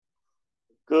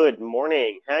Good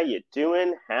morning. How you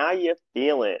doing? How you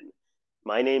feeling?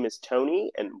 My name is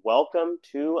Tony, and welcome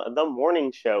to the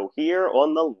morning show here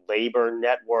on the Labor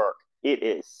Network. It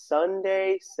is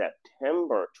Sunday,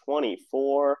 September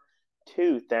 24,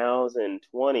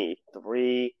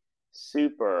 2023.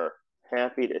 Super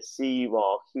happy to see you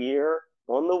all here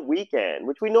on the weekend,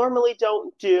 which we normally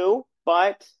don't do,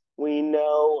 but we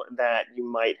know that you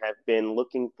might have been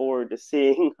looking forward to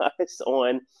seeing us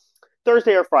on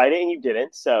Thursday or Friday, and you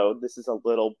didn't. So this is a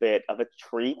little bit of a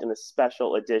treat and a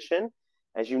special edition.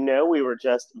 As you know, we were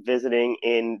just visiting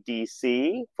in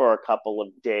DC for a couple of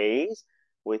days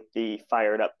with the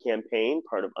Fired Up campaign,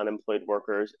 part of Unemployed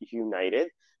Workers United.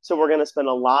 So we're going to spend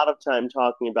a lot of time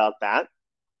talking about that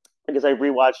because I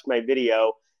rewatched my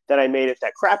video that I made at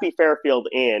that crappy Fairfield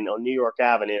Inn on New York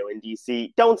Avenue in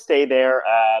DC. Don't stay there.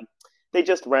 They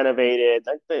just renovated.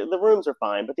 Like the rooms are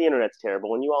fine, but the internet's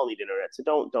terrible, and you all need internet,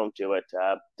 so don't do it.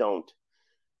 Don't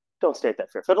stay at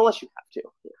that Fairfield unless you have to.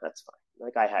 Yeah, that's fine.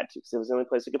 Like I had to, because it was the only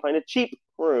place I could find a cheap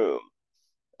room.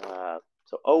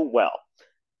 So oh well.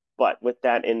 But with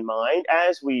that in mind,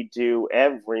 as we do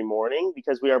every morning,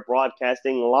 because we are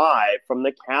broadcasting live from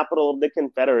the capital of the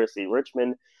Confederacy,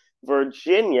 Richmond,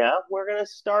 Virginia, we're going to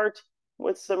start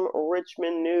with some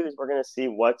Richmond news. We're going to see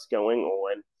what's going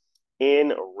on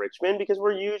in Richmond because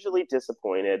we're usually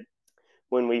disappointed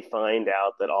when we find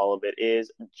out that all of it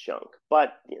is junk.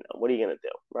 But, what are you going to do,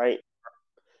 right?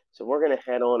 So we're going to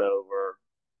head on over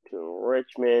to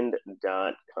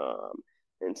richmond.com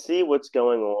and see what's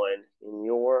going on in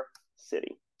your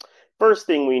city. First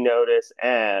thing we notice,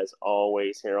 as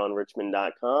always, here on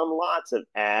richmond.com, lots of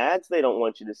ads. They don't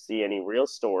want you to see any real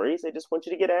stories. They just want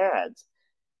you to get ads.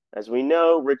 As we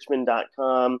know,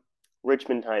 richmond.com,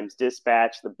 Richmond Times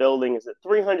Dispatch, the building is at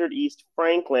 300 East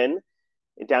Franklin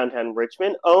in downtown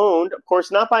Richmond, owned, of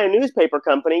course, not by a newspaper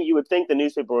company. You would think the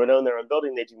newspaper would own their own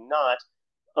building. They do not.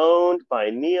 Owned by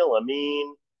Neil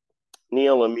Amin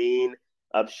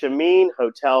of Shameen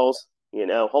Hotels.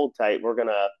 Hold tight. We're going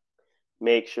to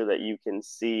make sure that you can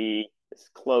see this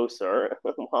closer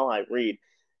while I read.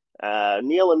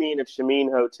 Neil Amin of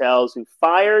Shameen Hotels, who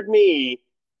fired me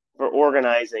for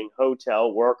organizing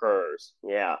hotel workers.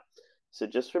 Yeah. So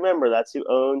just remember, that's who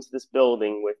owns this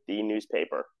building with the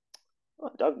newspaper. Oh,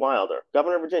 Doug Wilder,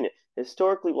 Governor of Virginia.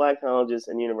 Historically, black colleges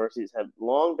and universities have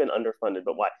long been underfunded,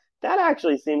 but why? That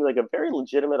actually seems like a very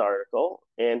legitimate article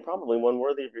and probably one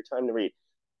worthy of your time to read.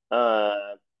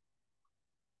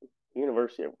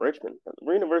 University of Richmond.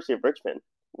 University of Richmond.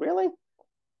 Really?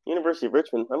 University of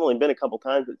Richmond. I've only been a couple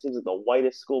times, but it seems like the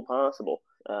whitest school possible.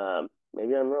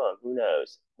 Maybe I'm wrong. Who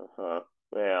knows?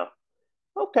 Yeah.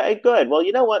 Okay, good. Well,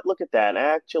 you know what? Look at that.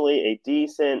 Actually, a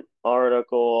decent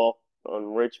article on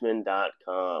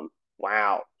richmond.com.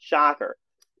 Wow. Shocker.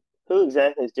 Who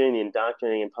exactly is doing the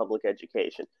indoctrinating in public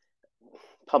education?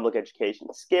 Public education.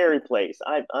 Scary place.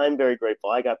 I'm very grateful.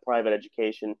 I got private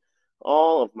education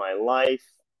all of my life.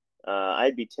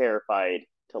 I'd be terrified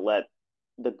to let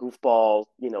the goofball,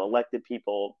 elected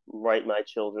people write my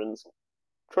children's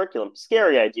curriculum.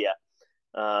 Scary idea.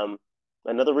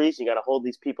 Another reason you got to hold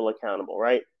these people accountable,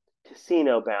 right?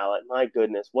 Casino ballot. My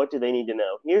goodness, what do they need to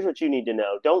know? Here's what you need to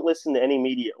know. Don't listen to any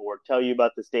media or tell you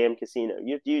about this damn casino.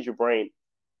 You have to use your brain,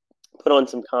 put on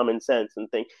some common sense, and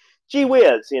think, gee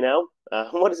whiz,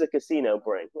 what does a casino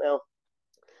bring? Well,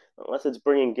 unless it's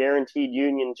bringing guaranteed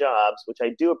union jobs, which I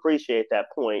do appreciate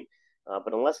that point,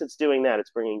 but unless it's doing that, it's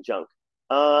bringing junk.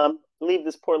 Leave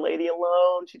this poor lady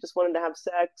alone. She just wanted to have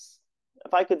sex.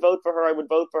 If I could vote for her, I would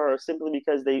vote for her simply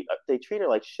because they treat her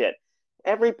like shit.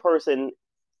 Every person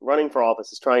running for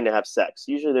office is trying to have sex.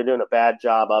 Usually they're doing a bad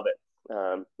job of it.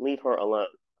 Leave her alone.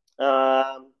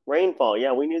 Rainfall.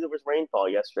 Yeah, we knew there was rainfall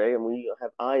yesterday, and we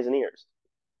have eyes and ears.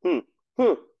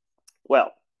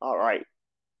 Well, all right.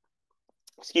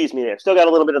 Excuse me there. Still got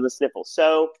a little bit of the sniffles.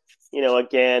 So,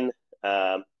 again,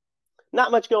 not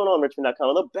much going on Richmond.com,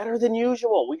 although better than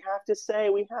usual. We have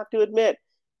to admit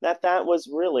that was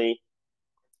really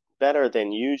better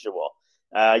than usual.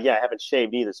 I haven't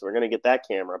shaved either, so we're going to get that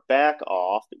camera back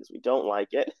off because we don't like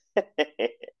it.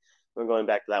 We're going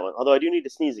back to that one. Although I do need to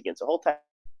sneeze again, so hold tight.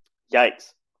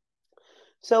 Yikes.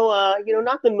 So,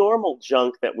 not the normal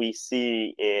junk that we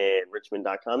see in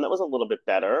Richmond.com. That was a little bit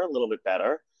better.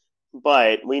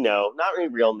 But we know, not any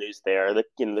real news there.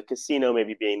 The casino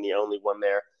maybe being the only one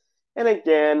there. And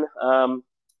again, I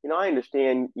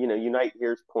understand, Unite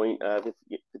here's point of if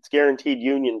it's guaranteed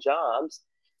union jobs,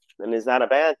 then is that a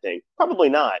bad thing? Probably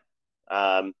not.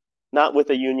 Not with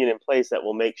a union in place that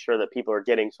will make sure that people are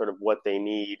getting sort of what they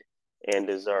need and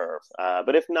deserve.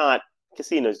 But if not,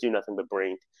 casinos do nothing but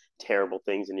bring terrible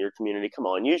things in your community. Come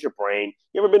on, use your brain.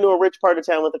 You ever been to a rich part of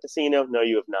town with a casino? No,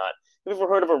 you have not. Have you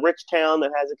ever heard of a rich town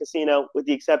that has a casino, with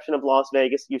the exception of Las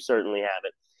Vegas? You certainly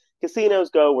haven't. Casinos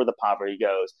go where the poverty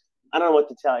goes. I don't know what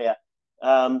to tell you.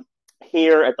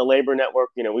 Here at the Labor Network,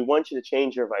 we want you to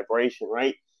change your vibration,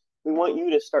 right? We want you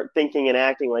to start thinking and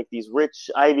acting like these rich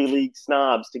Ivy League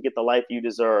snobs to get the life you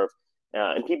deserve.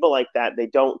 And people like that, they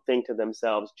don't think to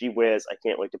themselves, gee whiz, I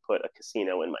can't wait to put a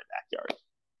casino in my backyard.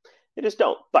 They just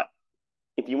don't. But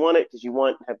if you want it because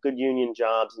you have good union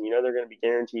jobs and they're going to be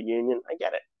guaranteed union, I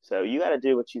get it. So you got to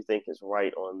do what you think is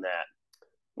right on that.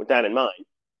 With that in mind,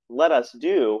 let us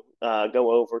go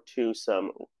over to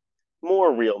some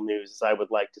more real news, as I would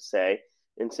like to say,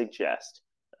 and suggest,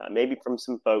 maybe from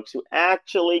some folks who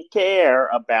actually care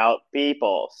about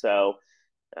people. So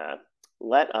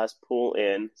let us pull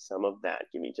in some of that.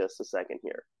 Give me just a second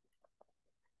here.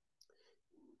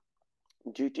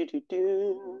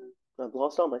 I've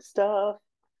lost all my stuff.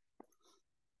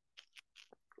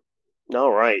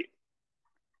 All right.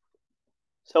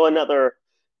 So another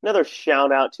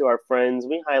shout out to our friends.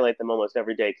 We highlight them almost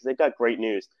every day because they've got great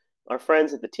news. Our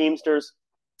friends at the Teamsters.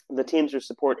 The Teamsters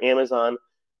support Amazon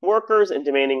workers and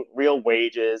demanding real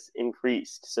wages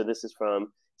increased. So this is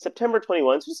from September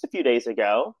 21, so just a few days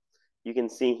ago. You can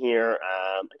see here,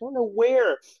 I don't know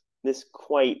where this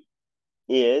quite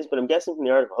is, but I'm guessing from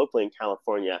the article, hopefully in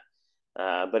California.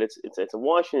 But it's a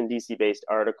Washington, D.C. based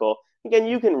article. Again,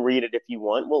 you can read it if you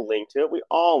want. We'll link to it. We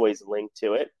always link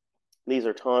to it. These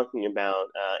are talking about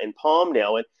in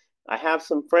Palmdale. And I have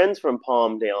some friends from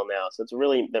Palmdale now, so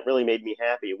that really made me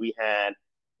happy. We had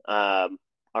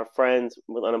our friends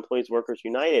with Unemployed Workers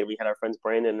United. We had our friends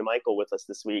Brandon and Michael with us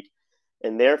this week,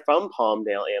 and they're from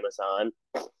Palmdale, Amazon.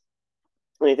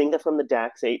 And I think they're from the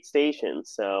DAX 8 station.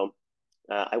 So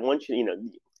I want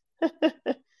you,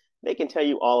 they can tell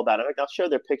you all about it. I'll show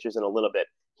their pictures in a little bit.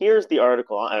 Here's the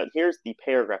article. Here's the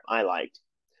paragraph I liked.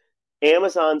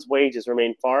 Amazon's wages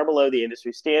remain far below the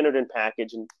industry standard in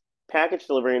package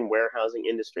delivery and warehousing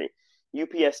industry.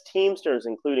 UPS Teamsters,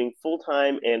 including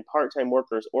full-time and part-time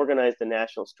workers, organized a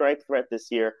national strike threat this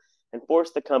year and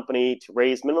forced the company to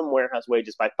raise minimum warehouse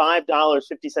wages by $5.50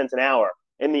 an hour,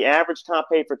 and the average top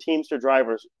pay for Teamster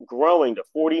drivers growing to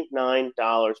 $49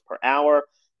 per hour.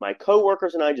 My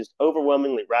coworkers and I just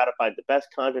overwhelmingly ratified the best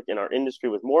contract in our industry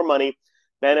with more money,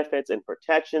 benefits, and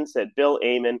protection, said Bill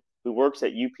Amon, who works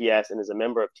at UPS and is a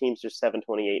member of Teamsters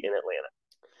 728 in Atlanta.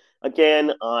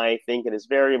 Again, I think it is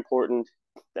very important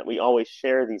that we always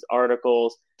share these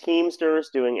articles.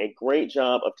 Teamsters doing a great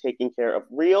job of taking care of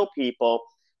real people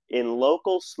in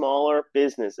local, smaller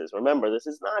businesses. Remember, this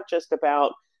is not just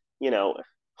about,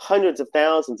 hundreds of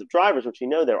thousands of drivers, which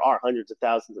there are hundreds of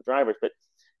thousands of drivers, but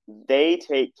they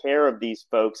take care of these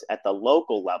folks at the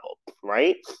local level,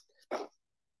 right?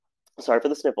 Sorry for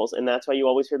the sniffles. And that's why you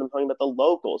always hear them talking about the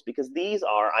locals, because these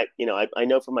are, I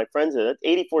know from my friends, that's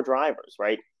 84 drivers,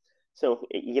 right? So,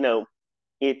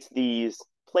 it's these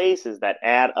places that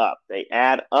add up. They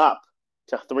add up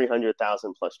to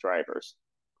 300,000 plus drivers.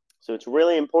 So it's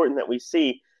really important that we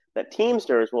see that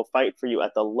Teamsters will fight for you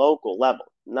at the local level,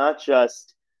 not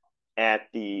just at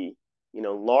the,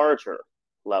 larger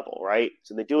level, right?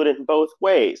 So they do it in both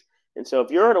ways. And so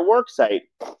if you're at a work site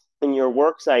and your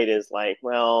work site is like,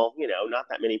 well, not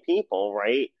that many people,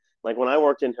 right? Like when I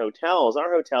worked in hotels,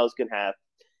 our hotels could have,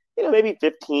 maybe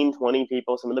 15, 20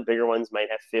 people. Some of the bigger ones might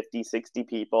have 50, 60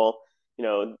 people.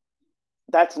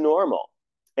 That's normal.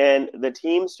 And the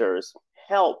Teamsters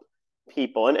help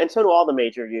people. And so do all the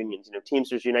major unions.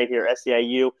 Teamsters Unite here,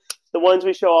 SEIU, the ones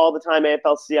we show all the time,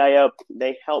 AFL-CIO,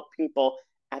 they help people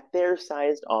at their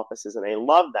sized offices. And I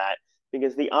love that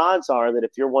because the odds are that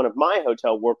if you're one of my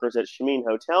hotel workers at Shamin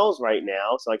Hotels right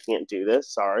now, so I can't do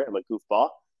this, sorry, I'm a goofball.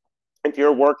 If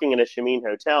you're working at a Shamin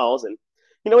Hotels and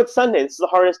it's Sunday. This is the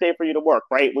hardest day for you to work,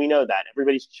 right? We know that.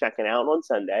 Everybody's checking out on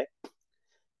Sunday.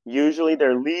 Usually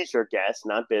they're leisure guests,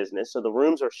 not business. So the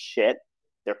rooms are shit.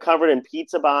 They're covered in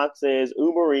pizza boxes,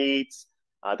 Uber Eats.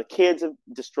 The kids have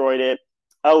destroyed it.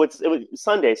 Oh, it was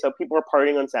Sunday, so people are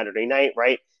partying on Saturday night,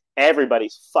 right?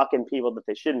 Everybody's fucking people that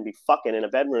they shouldn't be fucking in a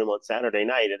bedroom on Saturday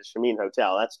night at a Shamin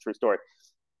Hotel. That's a true story.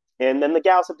 And then the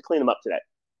gals have to clean them up today.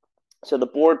 So the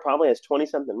board probably has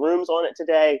 20-something rooms on it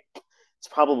today. It's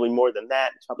probably more than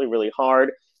that. It's probably really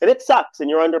hard. And it sucks, and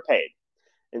you're underpaid.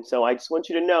 And so I just want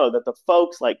you to know that the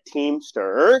folks like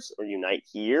Teamsters or Unite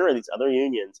Here or these other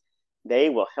unions, they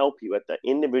will help you at the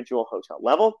individual hotel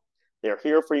level. They're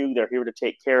here for you. They're here to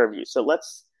take care of you. So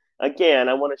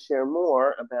I want to share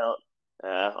more about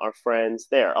our friends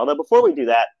there. Although before we do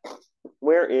that,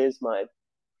 where is my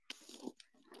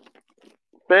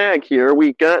bag here?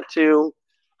 We got to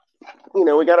We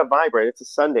got to vibrate. It's a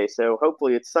Sunday, so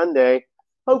hopefully it's Sunday.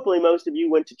 Hopefully most of you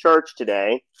went to church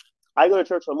today. I go to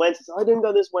church on Wednesday, so I didn't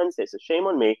go this Wednesday, so shame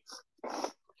on me.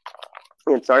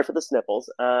 And sorry for the sniffles.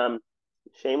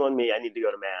 Shame on me. I need to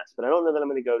go to mass, but I don't know that I'm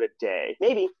going to go today.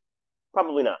 Maybe,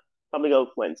 probably not. Probably go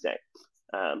Wednesday.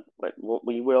 But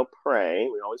we will pray.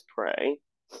 We always pray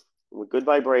with good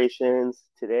vibrations.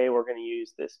 Today we're going to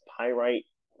use this pyrite,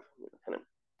 kind of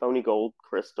phony gold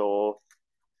crystal.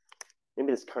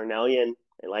 Maybe this carnelian.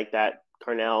 I like that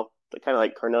carnel, kind of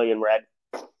like carnelian red.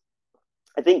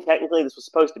 I think technically this was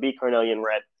supposed to be carnelian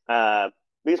red.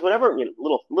 Because whenever,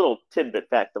 little tidbit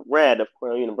fact, the red of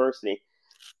Cornell University,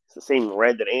 it's the same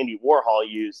red that Andy Warhol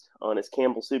used on his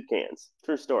Campbell soup cans.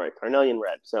 True story, carnelian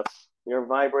red. So we are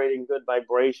vibrating good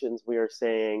vibrations. We are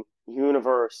saying,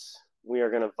 universe, we are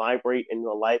going to vibrate into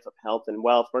a life of health and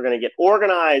wealth. We're going to get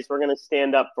organized. We're going to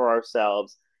stand up for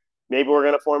ourselves. Maybe we're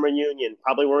going to form a union.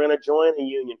 Probably we're going to join a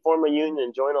union, form a union,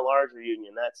 and join a larger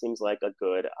union. That seems like a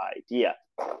good idea.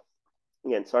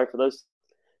 Again, sorry for those.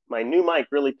 My new mic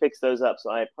really picks those up,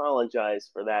 so I apologize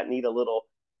for that. Need a little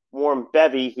warm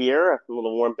bevy here, a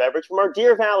little warm beverage from our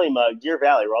Deer Valley mug. Deer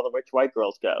Valley, where all the rich white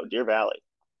girls go. Deer Valley.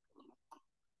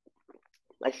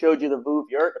 I showed you the Vouv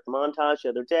Yurt at the montage the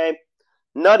other day.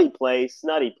 Nutty place,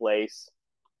 nutty place.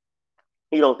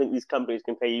 You don't think these companies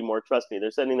can pay you more? Trust me,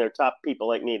 they're sending their top people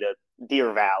like me to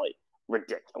Deer Valley.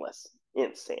 Ridiculous.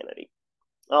 Insanity.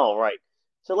 All right.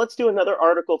 So let's do another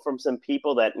article from some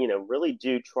people that, really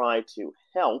do try to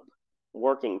help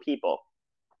working people.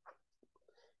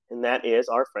 And that is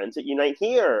our friends at Unite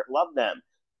Here. Love them.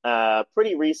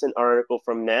 Pretty recent article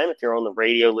from them. If you're on the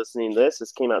radio listening to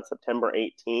this came out September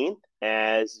 18th,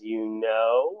 as you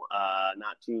know,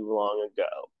 not too long ago.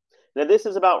 Now, this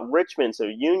is about Richmond. So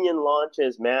Union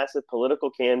launches massive political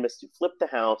canvas to flip the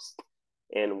House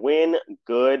and win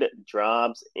good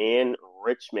jobs in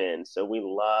Richmond. So we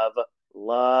love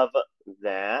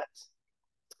that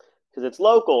because it's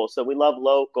local. So we love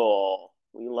local.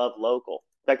 We love local.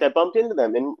 In fact, I bumped into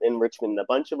them in Richmond. A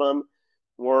bunch of them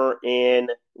were in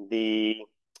the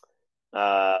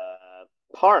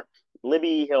park,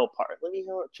 Libby Hill Park,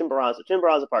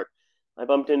 Chimborazo Park. I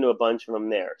bumped into a bunch of them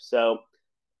there. So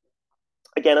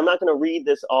again, I'm not going to read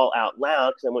this all out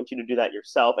loud because I want you to do that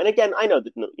yourself. And again, I know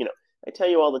that, I tell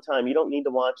you all the time, you don't need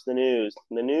to watch the news.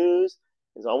 The news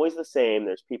is always the same.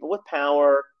 There's people with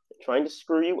power trying to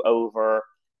screw you over.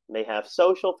 They have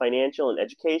social, financial, and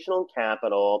educational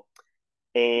capital,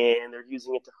 and they're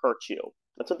using it to hurt you.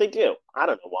 That's what they do. I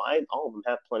don't know why. All of them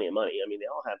have plenty of money. I mean, they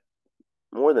all have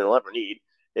more than they'll ever need.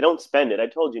 They don't spend it. I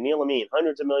told you, Neil Amin,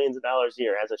 hundreds of millions of dollars a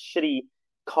year, has a shitty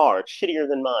car. It's shittier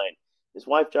than mine. His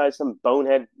wife drives some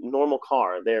bonehead normal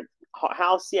car. Their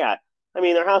house, yeah. I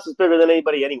mean, their house is bigger than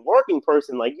any working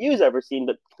person like you's ever seen,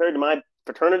 but compared to my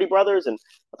fraternity brothers and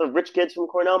other rich kids from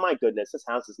Cornell, my goodness, this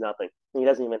house is nothing. He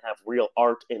doesn't even have real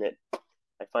art in it.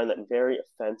 I find that very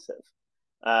offensive.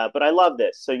 But I love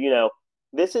this. So,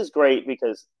 this is great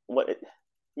because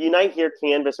Unite Here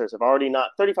canvassers have already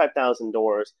knocked 35,000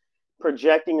 doors,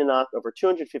 projecting to knock over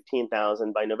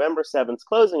 215,000 by November 7th,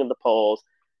 closing of the polls,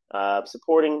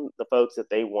 supporting the folks that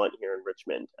they want here in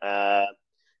Richmond.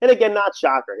 And again, not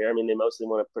shocker here. I mean, they mostly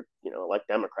want to, elect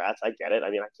Democrats. I get it. I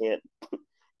mean, I can't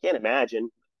imagine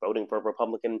voting for a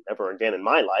Republican ever again in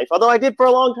my life. Although I did for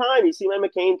a long time. You see my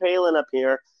McCain Palin up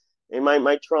here, and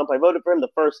my Trump. I voted for him the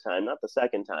first time, not the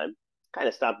second time. Kind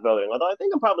of stopped voting. Although I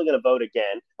think I'm probably going to vote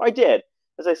again. Or I did.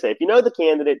 As I say, if you know the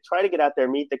candidate, try to get out there,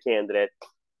 meet the candidate,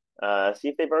 see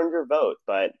if they've earned your vote.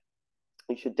 But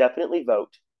you should definitely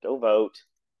vote. Go vote.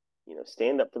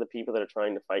 Stand up for the people that are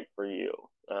trying to fight for you.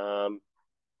 And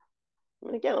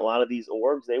again, a lot of these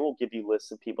orgs, they will give you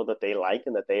lists of people that they like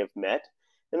and that they have met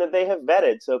and that they have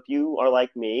vetted. So if you are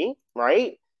like me,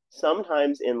 right,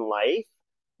 sometimes in life,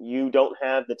 you don't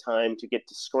have the time to get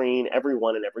to screen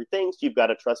everyone and everything. So you've got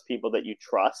to trust people that you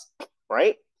trust,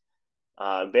 right?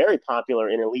 Very popular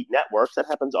in elite networks. That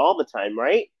happens all the time,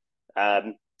 right?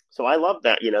 So I love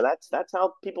that. That's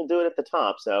how people do it at the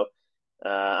top. So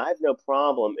I have no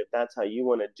problem if that's how you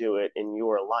want to do it in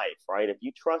your life, right? If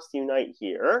you trust Unite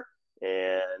Here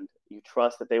and you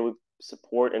trust that they would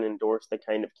support and endorse the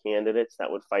kind of candidates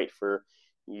that would fight for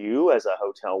you as a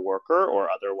hotel worker or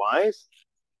otherwise,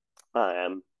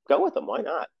 go with them. Why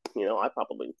not? I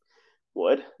probably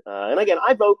would. And again,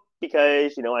 I vote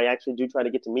because, I actually do try to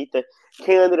get to meet the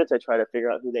candidates. I try to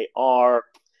figure out who they are.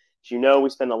 As we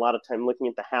spend a lot of time looking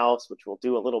at the House, which we'll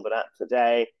do a little bit at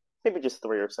today. Maybe just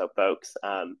 3 or so folks.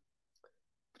 But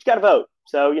you got to vote.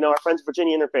 So, our friends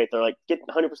Virginia Interfaith, they're like, get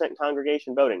 100%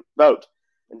 congregation voting. Vote.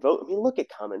 And vote. I mean, look at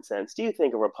common sense. Do you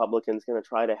think a Republican's going to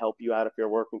try to help you out if you're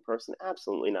a working person?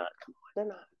 Absolutely not. Come on, they're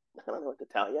not. I don't know what to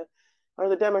tell you. Are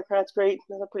the Democrats great?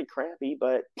 No, they're pretty crappy,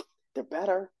 but they're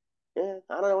better. Yeah,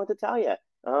 I don't know what to tell you.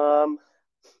 Um,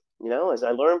 as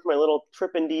I learned from my little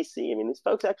trip in DC, I mean, these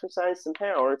folks exercise some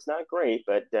power. It's not great,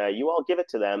 but you all give it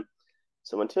to them.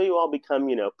 So until you all become,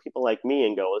 people like me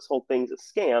and go, this whole thing's a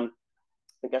scam,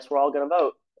 I guess we're all going to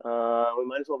vote. We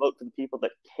might as well vote for the people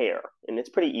that care. And it's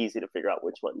pretty easy to figure out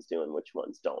which ones do and which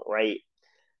ones don't, right?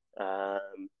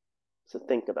 So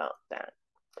think about that.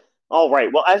 All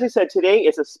right. Well, as I said, today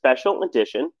is a special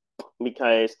edition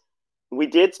because we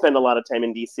did spend a lot of time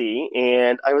in DC,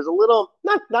 and I was a little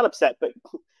not upset, but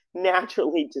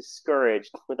naturally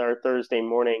discouraged with our Thursday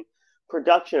morning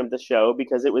production of the show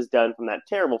because it was done from that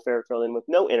terrible Fairfield Inn with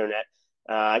no internet.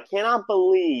 I cannot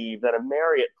believe that a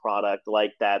Marriott product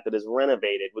like that is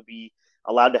renovated would be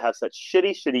allowed to have such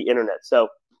shitty internet. So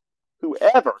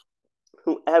whoever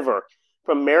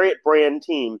from Marriott brand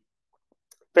team,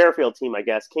 Fairfield team, I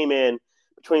guess, came in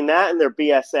between that and their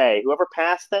BSA. Whoever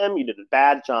passed them, you did a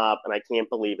bad job, and I can't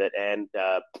believe it. And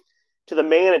to the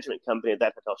management company at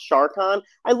that hotel, Sharkon,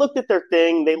 I looked at their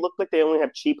thing. They look like they only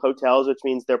have cheap hotels, which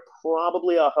means they're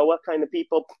probably AHOA kind of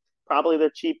people. Probably they're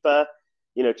cheap,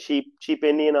 cheap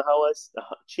Indian AHOAs,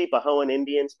 cheap AHOAN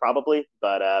Indians, probably.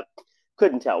 But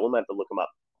couldn't tell. We'll have to look them up.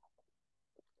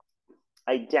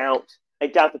 I doubt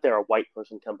that they're a white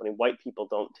person company. White people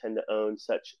don't tend to own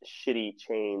such shitty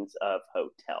chains of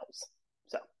hotels.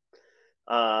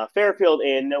 So, Fairfield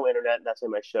and no internet. That's why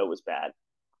my show was bad.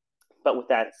 But with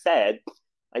that said,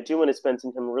 I do want to spend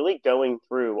some time really going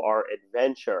through our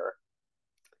adventure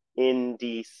in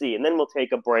DC. And then we'll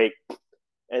take a break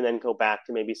and then go back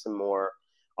to maybe some more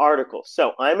articles.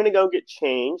 So I'm going to go get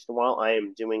changed while I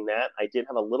am doing that. I did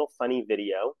have a little funny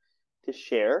video to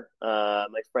share.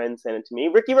 My friend sent it to me.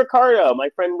 Ricky Ricardo, my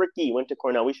friend Ricky, went to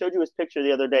Cornell. We showed you his picture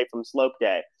the other day from Slope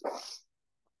Day.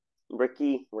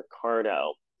 Ricky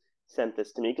Ricardo sent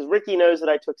this to me because Ricky knows that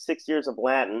I took 6 years of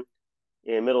Latin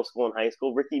in middle school and high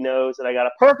school. Ricky knows that I got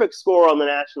a perfect score on the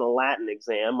National Latin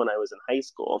exam when I was in high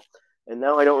school. And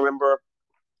now I don't remember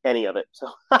any of it. So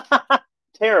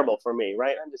terrible for me,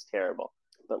 right? I'm just terrible.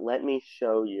 But let me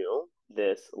show you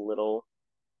this little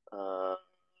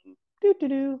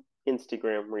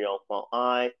Instagram reel while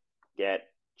I get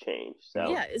changed.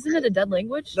 So yeah, isn't it a dead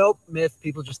language? Nope, myth.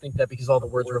 People just think that because all the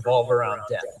words revolve around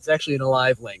death. It's actually an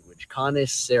alive language.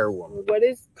 Canis servum. What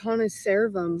is canis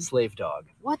servum? Slave dog.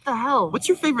 What the hell? What's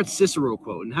your favorite Cicero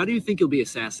quote, and how do you think you'll be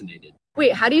assassinated?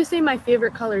 Wait, how do you say my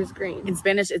favorite color is green? In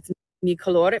Spanish, it's mi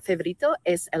color favorito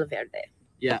es el verde.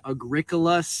 Yeah,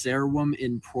 Agricola servum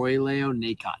in proeleo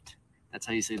necat. That's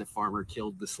how you say the farmer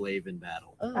killed the slave in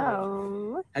battle.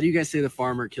 Oh. How do you guys say the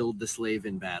farmer killed the slave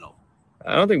in battle?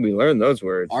 I don't think we learned those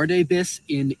words. Arde bis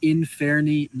in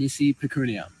inferni nisi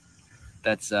pecuniam.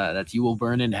 That's you will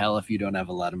burn in hell if you don't have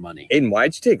a lot of money. Aiden,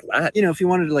 why'd you take Latin? If you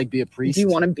wanted to be a priest. Do you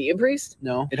want to be a priest?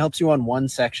 No. It helps you on one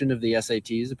section of the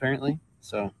SATs, apparently.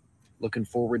 So looking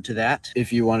forward to that.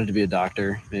 If you wanted to be a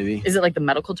doctor, maybe. Is it like the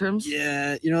medical terms?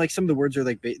 Yeah. Some of the words are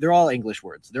they're all English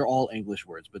words. They're all English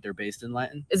words, but they're based in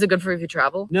Latin. Is it good for if you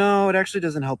travel? No, it actually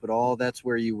doesn't help at all. That's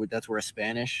where a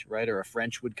Spanish, right, or a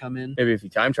French would come in. Maybe if you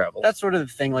time travel. That's sort of the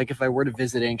thing. Like if I were to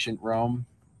visit ancient Rome,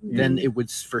 then it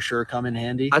would for sure come in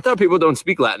handy. I thought people don't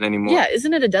speak Latin anymore. Yeah,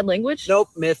 isn't it a dead language? Nope,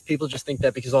 myth. People just think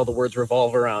that because all the words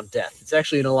revolve around death. It's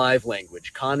actually an alive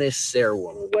language. Canis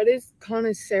servum. What is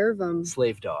canis servum?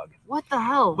 Slave dog. What the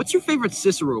hell? What's your favorite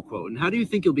Cicero quote, and how do you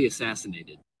think you'll be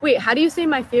assassinated? Wait, how do you say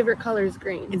my favorite color is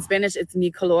green? In Spanish, it's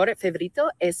mi color favorito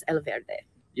es el verde.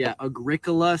 Yeah,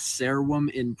 Agricola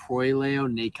servum in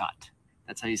proeleo necat.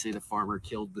 That's how you say the farmer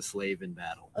killed the slave in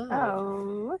battle.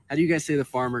 Oh. How do you guys say the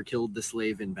farmer killed the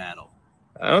slave in battle?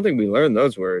 I don't think we learned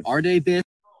those words. Arde bis.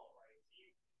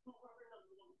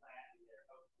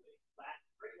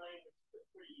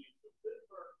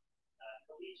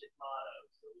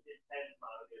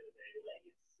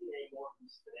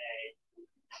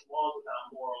 Laws without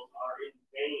morals are in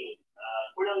vain.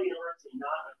 Cornell University,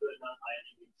 not a good enough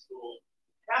Ivy League school.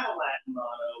 Have a Latin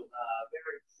motto,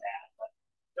 very sad, but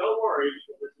don't worry,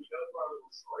 because as we go through our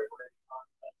little story, we're going to talk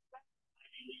about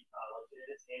Ivy League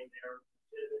colleges and their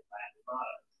legitimate Latin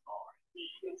mottos. All right. So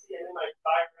you can see in my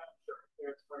background shirt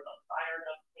here, it's for the Fire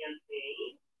Up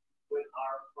campaign with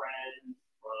our friends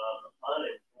from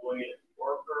Unemployed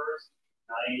Workers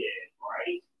United,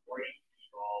 right? Great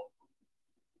people.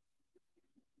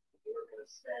 We're going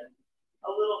to spend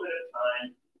a little bit of time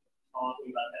talking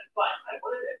about that. But I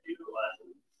wanted to do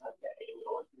Sunday, and we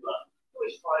always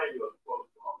try to do a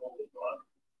quote from a holy book.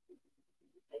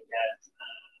 I guess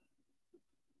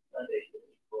Sunday is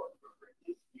the quote for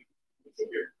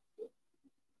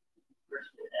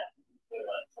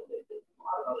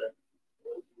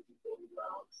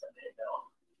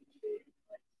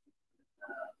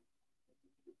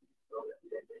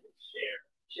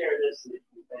share this with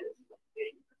you guys.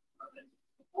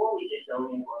 Before we get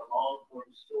going, our long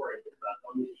form story about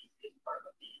one of these is part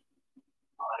of the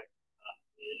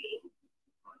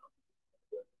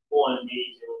one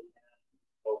amazing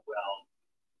oh well.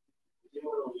 We do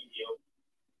want to leave you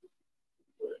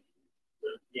with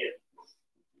gifts.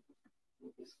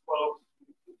 This quote,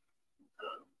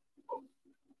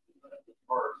 the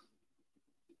first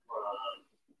from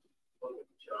Book of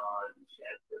John,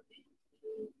 chapter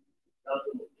 18.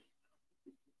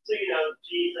 So,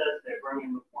 Jesus, they're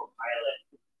bringing before Pilate.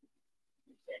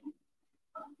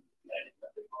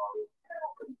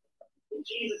 And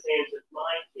Jesus answered,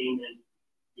 my kingdom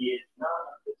is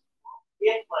not of this world.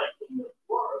 If my kingdom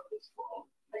were of this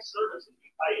world, my servants would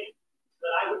be fighting, so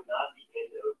that I would not be in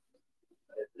those.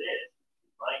 But as it is,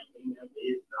 my kingdom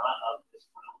is not of this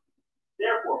world.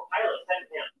 Therefore, Pilate said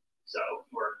to him, so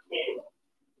you are king?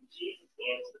 And Jesus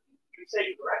answered, you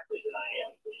say correctly that I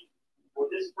am king. For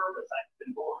this purpose I have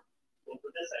been born, and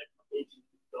for this I have come into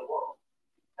the world.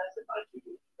 Testify to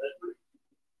the truth.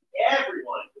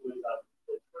 Everyone who is of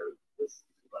the truth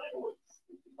listens to my voice.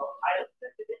 But Pilate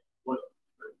said to him, what is the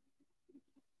truth?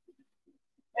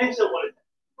 And so what is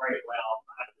that? Right, well,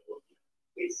 I don't know.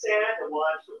 It's sad to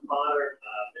watch modern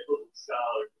biblical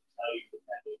scholars tell you that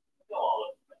that means all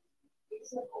of it.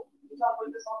 It's simple. We talk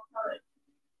about this all the time.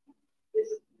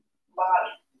 It's a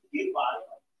body, a cute body,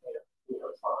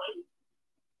 it's fine.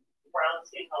 Brown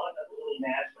skin color doesn't really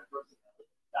match my personality.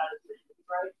 That is pretty good,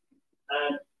 right?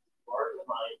 And part of the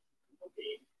mind,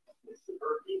 okay, this is the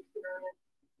birthday experience.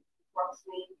 Trust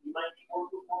me, you might be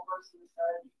working with one person this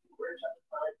time, you can rich at the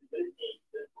time, good day,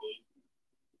 good week.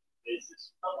 This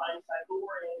is a life cycle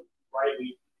we're in, right?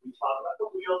 We talk about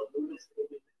the wheel, the Buddhist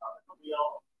images, they talk about the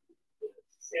wheel.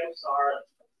 It's samsara,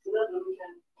 it's an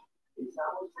illusion. It's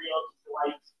not what's real, it's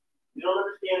light. We don't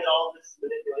understand that all of this is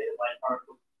manipulated by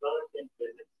particles. We don't understand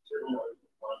physics. Certainly not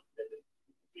understand physics.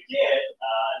 If you did,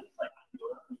 it's like I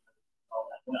don't understand all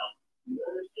that well. You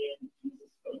understand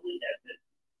Jesus totally gets it.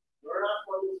 We're not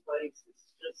from this place.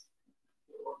 It's just,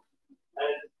 and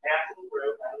it's passing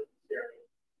through out of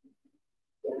experience.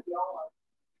 Gonna be all right.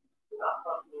 We're not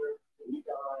from here. When you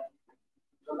die,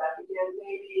 come back again,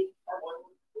 maybe. I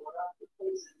wonder what other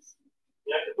places.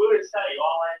 The Buddhists tell you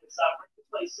all life is suffering. This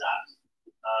place sucks.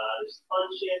 There's fun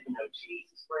shit, cheese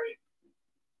is great,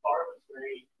 art was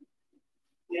great,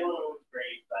 dealing was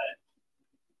great, but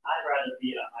I'd rather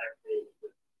be at a higher thing than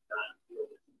not feel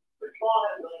this. But you all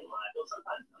have a million lives, well,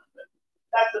 sometimes not, but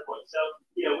that's the point. So,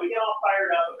 we get all fired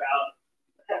up about,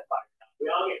 we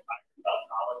all get fired up about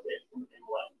politics and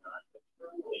whatnot, but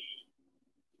truly,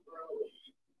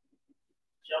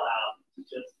 chill out.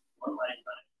 It's just one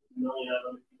lifetime, a million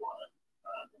of them if you want to.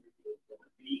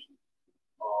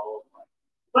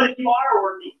 But if you are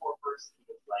working for a person in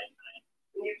this lifetime,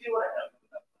 then you do want to have a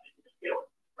life to feel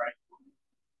it, right?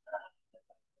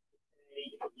 You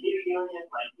need a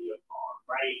union, might be a car,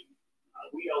 right?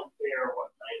 We don't care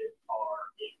what kind of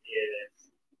car it is.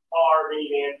 Car,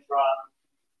 minivan, truck,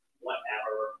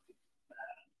 whatever.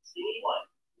 You need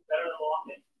one. It's better than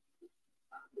walking.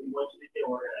 We want you to get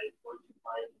organized. We want you to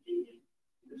find a union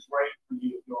that's right for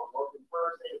you. If you're a working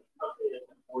person, a company that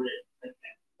can afford it,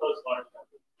 those large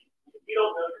companies. If you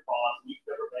don't know your boss, and you've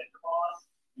never met your boss,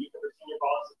 you've never seen your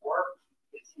boss at work,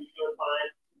 it's you doing fine,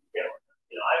 get it.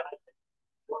 I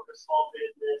work for a small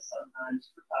business, sometimes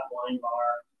for top wine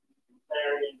bar, in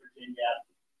Clarendon, Virginia.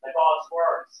 My boss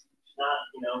works. She's not,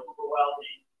 super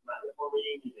wealthy. I'm not going to form a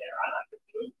union there. I'm not going to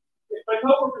do it. If my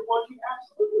coworkers want you,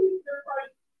 absolutely, they're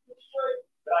right. They should.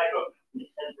 But I go, the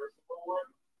 10-person one,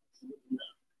 absolutely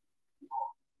not.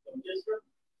 So just for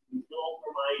these little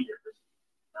reminders,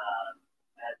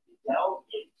 as we delve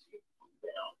into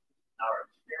our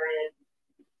experience,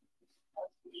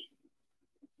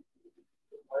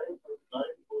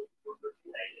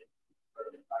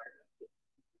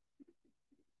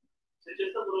 so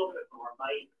just a little bit of a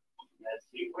reminder as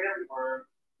to where we were,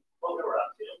 what we were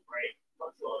up to, right?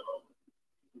 What's going on?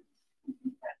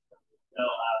 So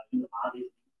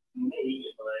obviously, me,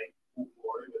 like,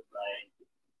 forward with my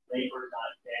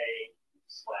Labor.Day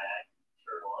swag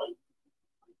shirt on.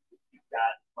 You've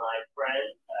got my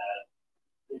friend,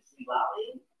 Missy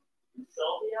Lally, and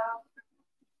Sylvia,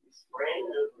 who's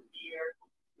Brandon over here,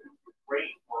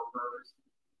 great workers.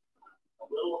 A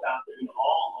little about them,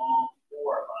 all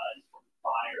four of us were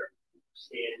fired,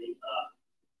 standing up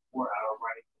for our rights.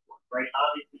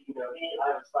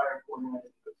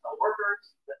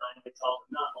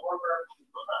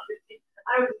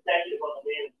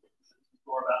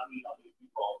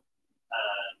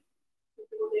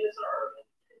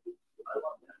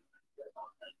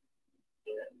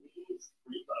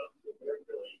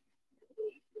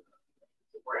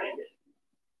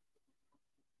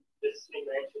 we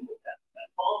mentioned that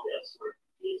Paul Ness were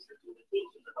teamsters, and the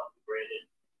teamsters are helping Brandon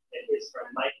and his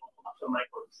friend Michael. So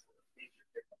Michael is the teacher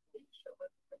here.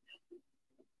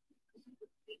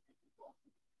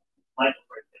 Michael,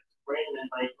 Brandon and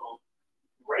Michael,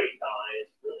 great guys,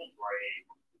 really brave.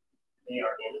 They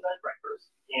are Amazon breakers,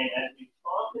 and as we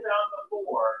talked about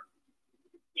before,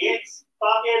 it's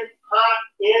fucking hot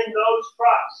in those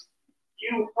trucks.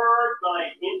 You heard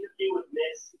my interview with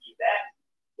Miss Yvette.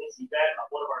 Miss Yvette,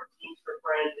 one of our Teamster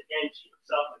friends, again, she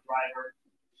herself a driver.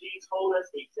 She told us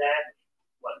exactly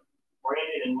what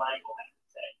Brandon and Michael had to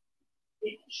say.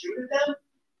 People shoot at them.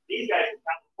 These guys in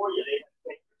California, they have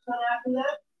pictures done after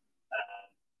that.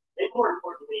 And more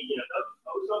importantly,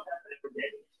 those don't happen every day.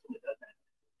 It doesn't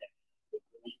happen every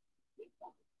day.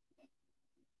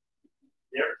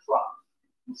 They're trucks,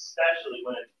 especially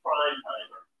when it's prime time.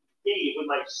 Or me with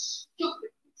my stupid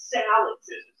salad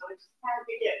scissors. So I just had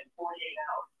to get in 48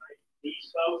 hours. Right? These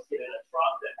folks get in a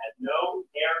truck that has no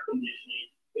air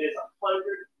conditioning. It is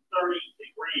 130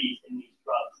 degrees in these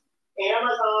trucks.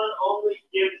 Amazon only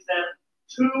gives them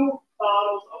 2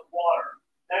 bottles of water.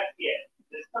 That's it.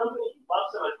 This company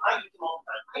loves them, and I use them all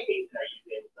the time. I hate that I use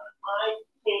Amazon. I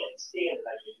can't stand that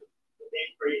I use them. But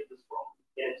they've created this world.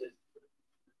 And it's just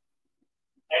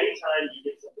anytime you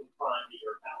get something prime to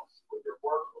your house or your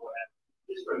work or whatever,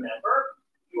 just remember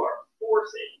you are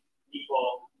forcing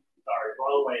people, sorry,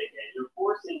 wrong way again, you're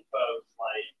forcing folks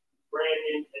like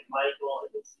Brandon and Michael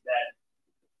and that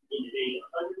into being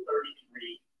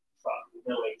 130-degree truck with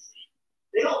no AC.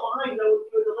 They don't mind doing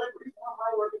deliveries. They don't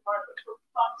mind working hard, but for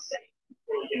fuck's sake,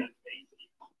 really get into AC.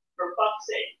 For fuck's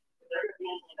sake, if they're going to be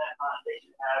in that hot, they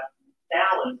should have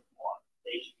gallons of water.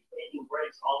 They should be taking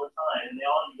breaks all the time, and they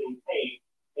ought to be getting paid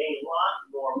a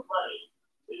lot more money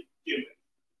to do it.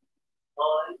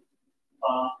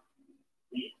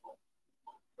 Unbelievable.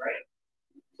 Right?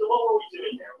 So what were we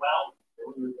doing there? Well,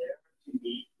 we were there to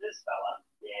meet this fella,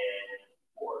 and of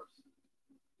course,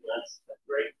 that's a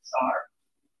great start.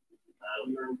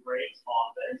 We were in Greg's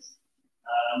office.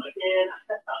 Again,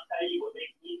 I'll tell you what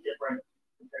makes me different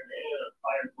compared to any other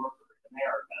fired worker in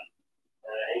America.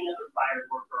 Any other fired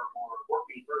worker or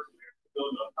working person here to go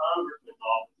to a congressman's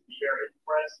office and be very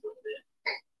impressed with it.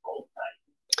 Hold tight.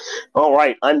 All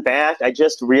right, I'm back. I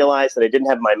just realized that I didn't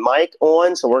have my mic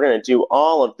on, so we're going to do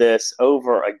all of this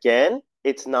over again.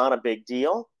 It's not a big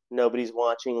deal. Nobody's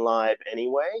watching live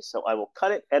anyway, so I will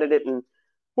cut it, edit it, and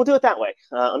we'll do it that way.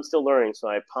 I'm still learning, so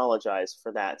I apologize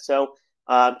for that. So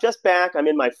just back, I'm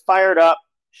in my fired up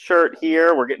shirt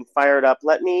here. We're getting fired up.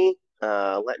 Let me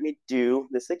do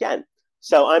this again.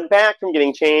 So I'm back from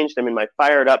getting changed. I'm in my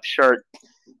fired up shirt.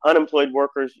 Unemployed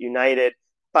Workers United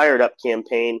fired up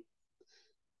campaign.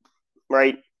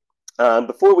 Right.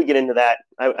 Before we get into that,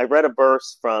 I read a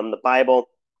verse from the Bible.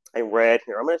 I read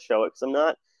here. I'm going to show it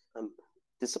because I'm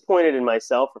disappointed in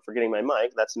myself for forgetting my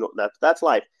mic. That's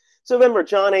life. So remember,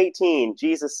 John 18,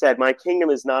 Jesus said, "My kingdom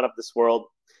is not of this world.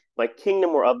 If my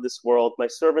kingdom were of this world, my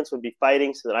servants would be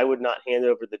fighting so that I would not hand it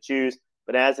over to the Jews.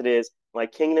 But as it is, my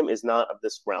kingdom is not of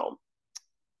this realm."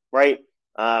 Right?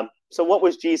 So what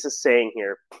was Jesus saying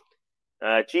here?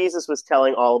 Jesus was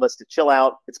telling all of us to chill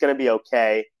out. It's going to be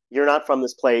okay. You're not from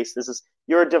this place.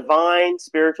 You're a divine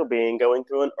spiritual being going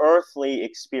through an earthly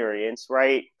experience,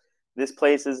 right? This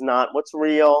place is not what's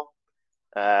real.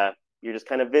 You're just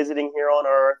kind of visiting here on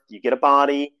earth. You get a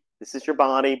body. This is your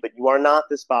body, but you are not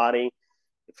this body.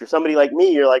 If you're somebody like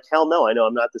me, you're like, hell no, I know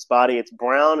I'm not this body. It's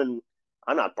brown, and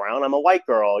I'm not brown. I'm a white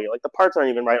girl. You're like, the parts aren't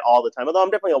even right all the time, although I'm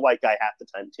definitely a white guy half the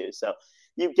time too. So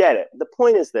you get it. The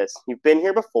point is this. You've been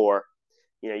here before.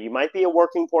 You might be a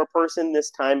working poor person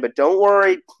this time, but don't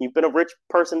worry. You've been a rich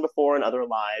person before in other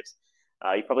lives.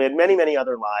 You probably had many, many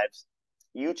other lives.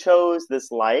 You chose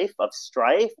this life of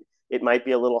strife. It might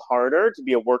be a little harder to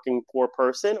be a working poor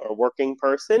person or working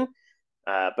person,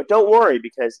 but don't worry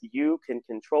because you can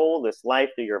control this life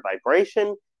through your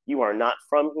vibration. You are not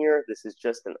from here. This is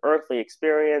just an earthly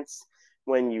experience.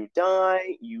 When you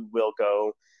die, you will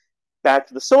go back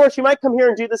to the source. You might come here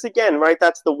and do this again, right?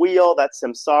 That's the wheel. That's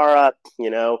samsara.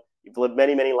 You've lived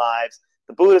many, many lives.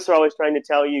 The Buddhists are always trying to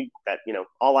tell you that,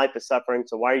 all life is suffering.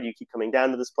 So why do you keep coming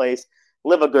down to this place?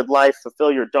 Live a good life,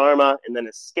 fulfill your dharma, and then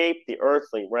escape the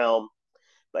earthly realm.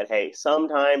 But hey,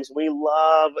 sometimes we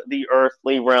love the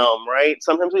earthly realm, right?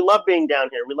 Sometimes we love being down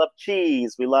here. We love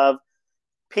cheese. We love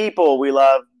people. We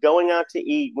love going out to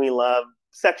eat. We love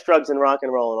sex, drugs, and rock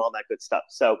and roll and all that good stuff.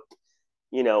 So,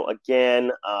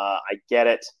 again, I get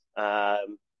it.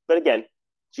 But again,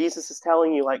 Jesus is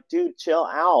telling you, like, dude, chill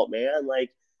out, man. Like,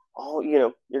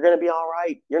 you're going to be all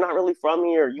right. You're not really from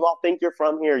here. You all think you're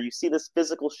from here. You see this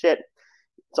physical shit.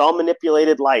 It's all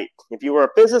manipulated light. If you were a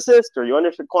physicist or you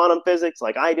understood quantum physics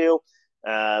like I do,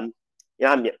 and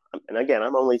again,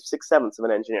 I'm only 6/7 of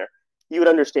an engineer, you would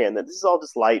understand that this is all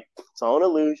just light. It's all an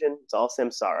illusion. It's all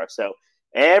samsara. So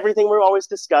everything we're always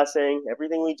discussing,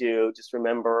 everything we do, just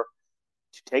remember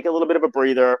to take a little bit of a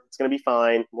breather. It's going to be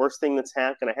fine. Worst thing that's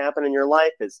going to happen in your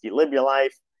life is you live your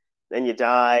life, then you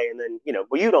die, and then,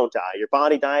 you don't die. Your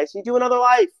body dies, you do another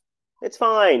life. It's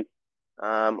fine.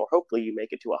 Or hopefully you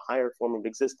make it to a higher form of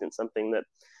existence, something that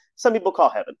some people call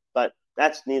heaven. But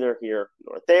that's neither here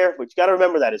nor there. But you got to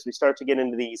remember that as we start to get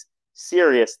into these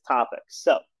serious topics.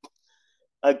 So,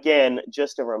 again,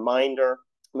 just a reminder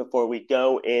before we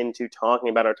go into talking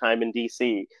about our time in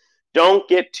DC. Don't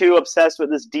get too obsessed with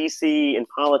this DC and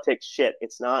politics shit.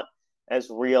 It's not as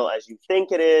real as you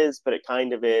think it is, but it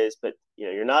kind of is. But,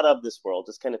 you're not of this world.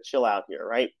 Just kind of chill out here,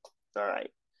 right? All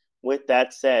right. With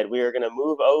that said, we are going to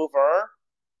move over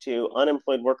to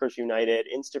Unemployed Workers United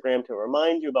Instagram to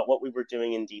remind you about what we were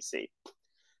doing in DC.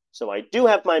 So I do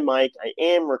have my mic. I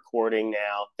am recording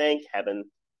now. Thank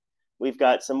heaven. We've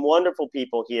got some wonderful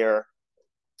people here.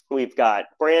 We've got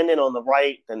Brandon on the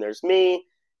right. Then there's me,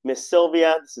 Miss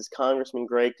Sylvia. This is Congressman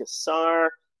Greg Kassar.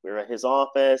 We're at his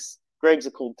office. Greg's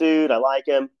a cool dude. I like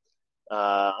him.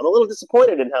 I'm a little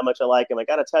disappointed in how much I like him. I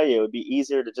got to tell you, it would be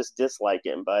easier to just dislike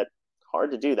him, but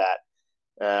hard to do that.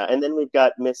 And then we've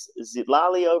got Miss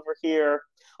Zilali over here.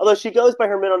 Although she goes by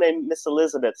her middle name, Miss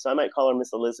Elizabeth, so I might call her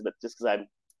Miss Elizabeth just because I'm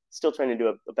still trying to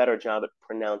do a better job at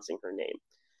pronouncing her name.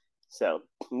 So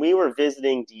we were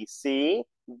visiting DC.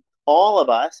 All of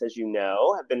us, as you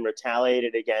know, have been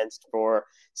retaliated against for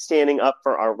standing up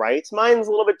for our rights. Mine's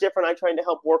a little bit different. I tried to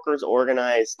help workers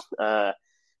organize.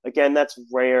 Again, that's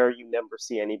rare. You never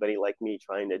see anybody like me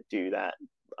trying to do that.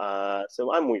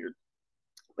 So I'm weird.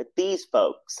 But these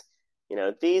folks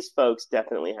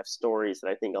definitely have stories that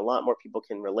I think a lot more people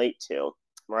can relate to,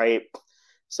 right?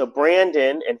 So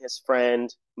Brandon and his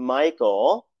friend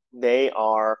Michael, they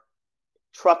are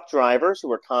truck drivers who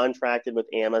were contracted with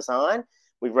Amazon.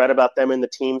 We read about them in the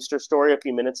Teamster story a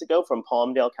few minutes ago from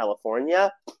Palmdale,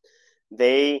 California.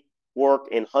 They work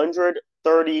in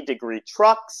 130-degree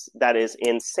trucks. That is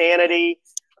insanity.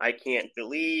 I can't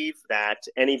believe that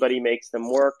anybody makes them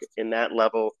work in that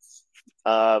level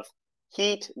of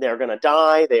heat. They're going to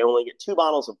die. They only get 2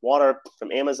 bottles of water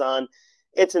from Amazon.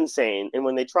 It's insane. And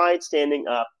when they tried standing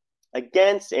up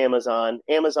against Amazon,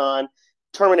 Amazon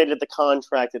terminated the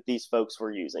contract that these folks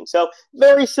were using. So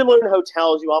very similar to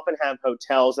hotels. You often have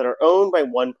hotels that are owned by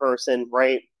one person,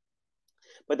 right?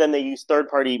 But then they use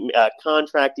third-party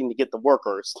contracting to get the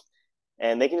workers.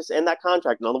 And they can just end that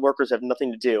contract, and all the workers have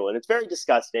nothing to do. And it's very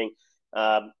disgusting.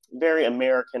 Very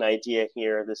American idea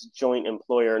here, this joint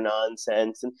employer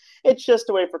nonsense. And it's just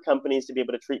a way for companies to be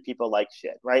able to treat people like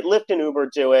shit, right? Lyft and Uber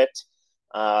do it.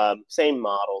 Same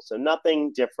model. So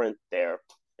nothing different there.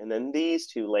 And then these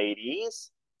two ladies,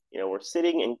 were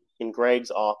sitting in Greg's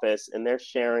office, and they're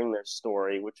sharing their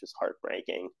story, which is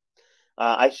heartbreaking.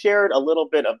 I shared a little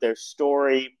bit of their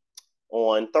story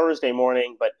on Thursday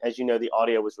morning, but as you know, the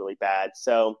audio was really bad.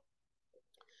 So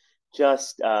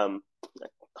just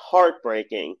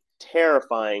heartbreaking,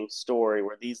 terrifying story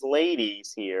where these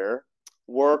ladies here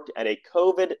worked at a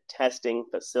COVID testing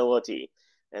facility.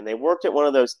 And they worked at one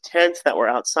of those tents that were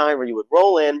outside where you would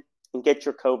roll in and get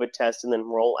your COVID test and then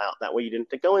roll out. That way you didn't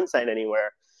have to go inside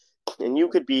anywhere. And you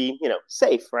could be,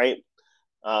 safe, right?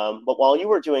 But while you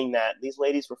were doing that, these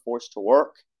ladies were forced to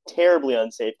work. Terribly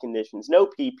unsafe conditions, no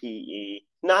PPE,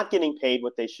 not getting paid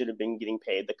what they should have been getting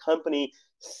paid. The company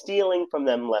stealing from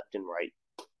them left and right.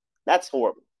 That's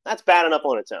horrible. That's bad enough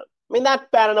on its own. That's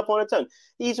bad enough on its own.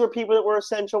 These were people that were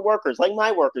essential workers, like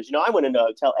my workers. I went into a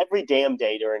hotel every damn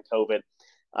day during COVID.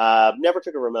 Never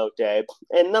took a remote day,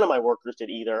 and none of my workers did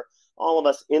either. All of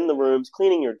us in the rooms,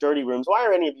 cleaning your dirty rooms. Why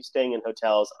are any of you staying in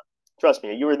hotels? Trust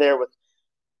me, you were there with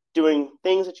doing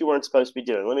things that you weren't supposed to be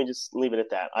doing. Let me just leave it at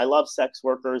that. I love sex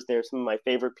workers. They're some of my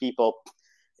favorite people,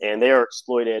 and they are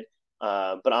exploited.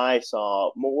 But I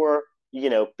saw more,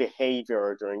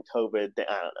 behavior during COVID. I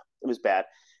don't know. It was bad.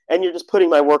 And you're just putting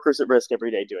my workers at risk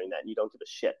every day doing that, and you don't give a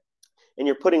shit. And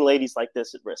you're putting ladies like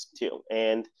this at risk, too.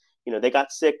 And, they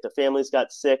got sick. The families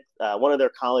got sick. One of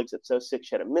their colleagues got so sick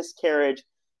she had a miscarriage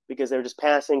because they were just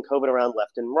passing COVID around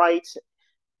left and right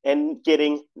and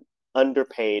getting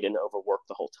underpaid and overworked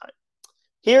the whole time.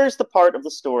 Here's the part of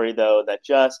the story, though, that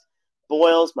just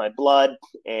boils my blood,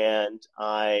 and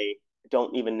I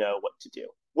don't even know what to do.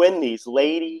 When these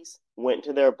ladies went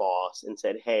to their boss and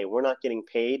said, hey, we're not getting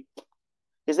paid,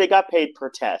 because they got paid per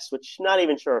test, which I'm not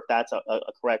even sure if that's a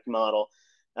correct model.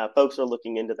 Folks are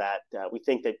looking into that. We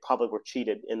think they probably were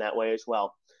cheated in that way as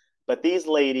well. But these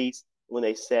ladies, when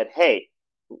they said, hey,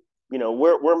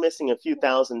 we're missing a few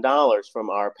 $1,000s from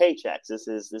our paychecks. This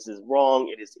is wrong.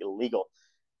 It is illegal.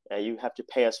 You have to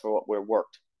pay us for what we're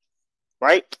worked.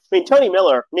 Right? I mean, Tony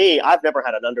Miller, me, I've never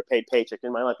had an underpaid paycheck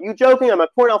in my life. Are you joking? I'm a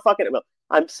Cornell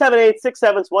I'm 7/8,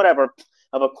 6/7, whatever,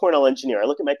 of a Cornell engineer. I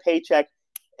look at my paycheck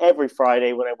every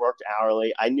Friday when I worked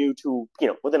hourly. I knew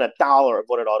within $1 of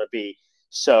what it ought to be.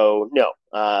 So no,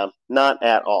 not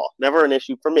at all. Never an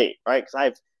issue for me, right?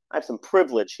 Because I have some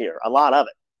privilege here, a lot of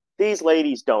it. These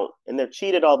ladies don't, and they're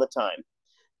cheated all the time.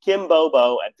 Kim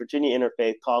Bobo at Virginia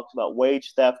Interfaith talks about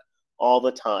wage theft all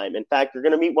the time. In fact, you're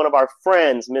going to meet one of our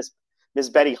friends, Miss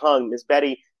Betty Hung. Miss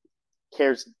Betty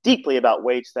cares deeply about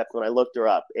wage theft when I looked her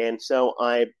up, and so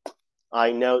I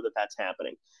know that that's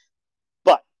happening.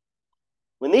 But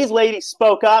when these ladies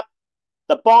spoke up,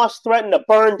 the boss threatened to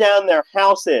burn down their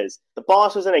houses. The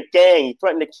boss was in a gang. He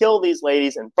threatened to kill these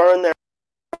ladies and burn their.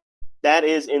 That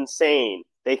is insane.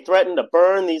 They threatened to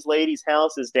burn these ladies'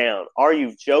 houses down. Are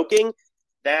you joking?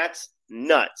 That's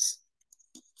nuts.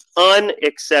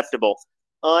 Unacceptable.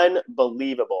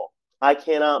 Unbelievable. I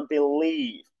cannot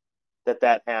believe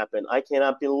that happened. I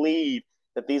cannot believe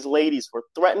that these ladies were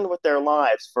threatened with their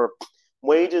lives for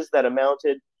wages that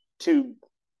amounted to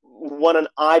what an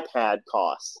iPad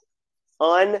costs.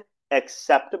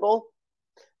 Unacceptable.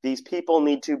 These people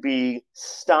need to be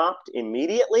stopped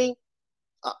immediately.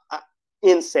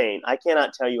 Insane. I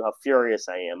cannot tell you how furious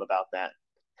I am about that.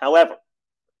 However,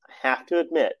 I have to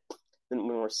admit that when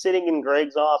we're sitting in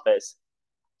Greg's office,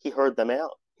 he heard them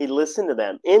out. He listened to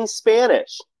them in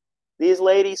Spanish. These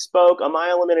ladies spoke a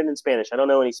mile a minute in Spanish. I don't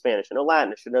know any Spanish. I know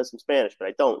Latin. I should know some Spanish, but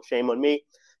I don't. Shame on me.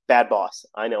 Bad boss.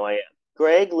 I know I am.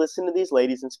 Greg listened to these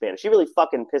ladies in Spanish. He really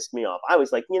fucking pissed me off. I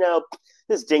was like,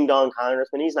 this ding-dong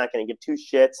congressman, he's not going to give two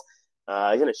shits.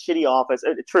 He's in a shitty office.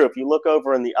 True, if you look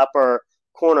over in the upper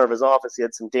corner of his office, he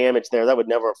had some damage there. That would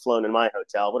never have flown in my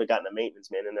hotel. Would have gotten a maintenance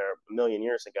man in there a million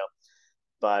years ago.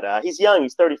 But he's young.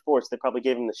 He's 34, so they probably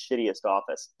gave him the shittiest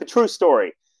office. The true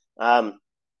story.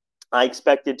 I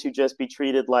expected to just be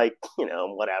treated like,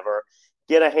 whatever.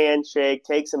 Get a handshake,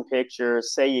 take some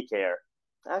pictures, say you care.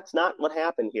 That's not what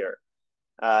happened here.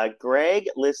 Greg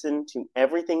listened to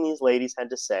everything these ladies had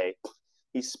to say.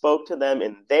 He spoke to them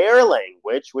in their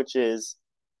language, which is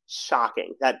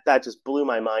shocking. That just blew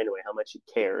my mind away how much he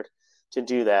cared to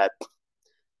do that.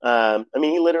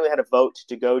 He literally had a vote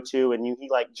to go to, and he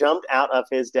jumped out of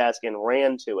his desk and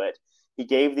ran to it. He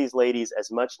gave these ladies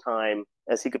as much time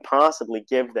as he could possibly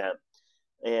give them.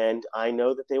 And I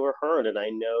know that they were heard, and I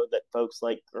know that folks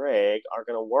like Greg are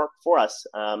going to work for us.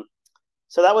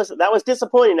 So that was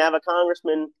disappointing to have a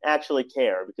congressman actually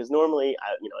care, because normally,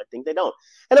 I think they don't.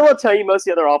 And I will tell you, most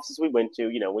of the other offices we went to,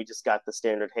 we just got the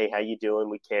standard, hey, how you doing?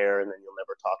 We care, and then you'll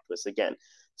never talk to us again.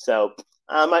 So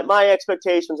my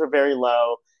expectations were very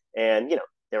low, and,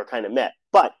 they were kind of met.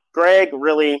 But Greg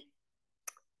really,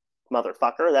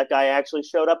 motherfucker, that guy actually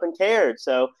showed up and cared.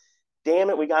 So, damn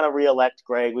it, we got to reelect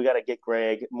Greg. We got to get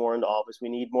Greg more into office. We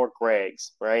need more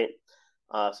Gregs, right?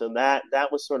 So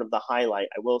that was sort of the highlight,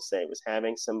 I will say, was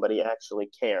having somebody actually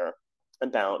care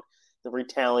about the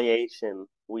retaliation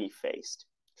we faced.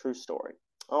 True story.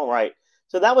 All right.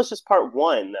 So that was just part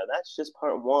one, though. That's just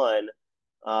part one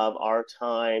of our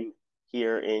time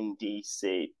here in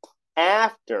D.C.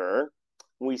 After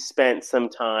we spent some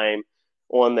time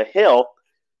on the Hill,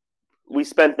 we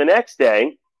spent the next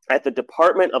day at the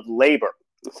Department of Labor.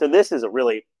 So this is a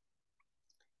really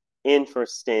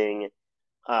interesting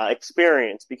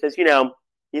experience, because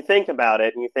you think about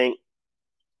it and you think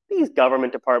these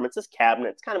government departments, this cabinet,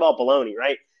 it's kind of all baloney,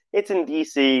 right? It's in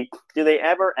DC. Do they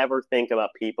ever think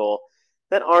about people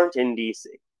that aren't in DC?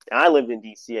 I lived in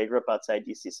DC. I grew up outside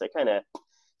DC, so I kind of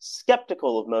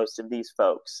skeptical of most of these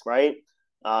folks, right?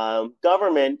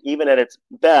 Government, even at its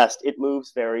best, it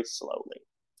moves very slowly.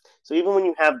 So even when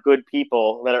you have good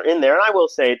people that are in there, and I will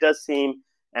say it does seem,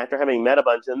 after having met a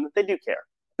bunch of them, that they do care.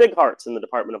 Big hearts in the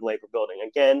Department of Labor building.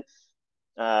 Again,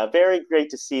 very great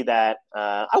to see that.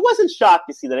 I wasn't shocked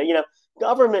to see that.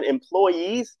 Government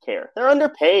employees care. They're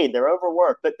underpaid. They're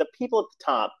overworked. But the people at the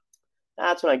top,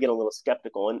 that's when I get a little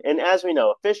skeptical. And as we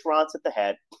know, a fish rots at the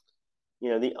head.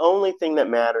 The only thing that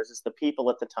matters is the people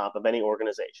at the top of any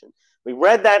organization. We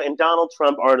read that in Donald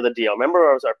Trump, Art of the Deal. Remember,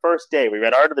 it was our first day. We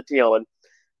read Art of the Deal, and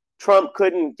Trump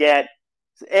couldn't get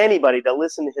anybody to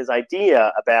listen to his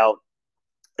idea about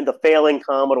the failing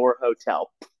Commodore Hotel.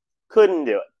 Couldn't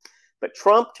do it. But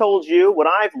Trump told you what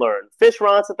I've learned. Fish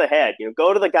rots at the head.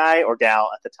 Go to the guy or gal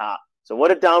at the top. So what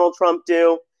did Donald Trump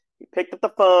do? He picked up the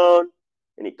phone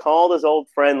and he called his old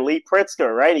friend Lee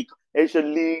Pritzker, right? He said,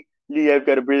 Lee, I've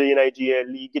got a brilliant idea.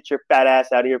 Lee, get your fat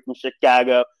ass out of here from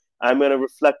Chicago. I'm going to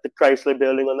reflect the Chrysler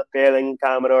building on the failing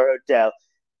Commodore Hotel.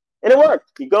 And it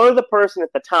worked. You go to the person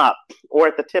at the top or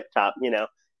at the tip top,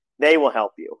 they will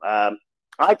help you.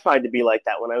 I tried to be like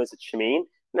that when I was at Shamin.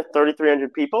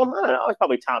 3,300 people. I don't know. I was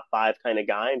probably top 5 kind of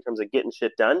guy in terms of getting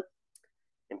shit done.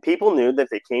 And people knew that if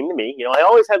they came to me. I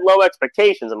always had low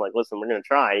expectations. I'm like, listen, we're going to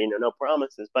try. No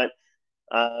promises. But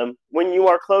when you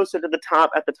are closer to the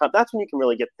top, at the top, that's when you can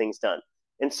really get things done.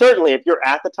 And certainly, if you're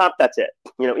at the top, that's it.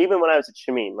 Even when I was at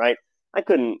Shamin, right? I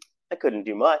couldn't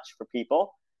do much for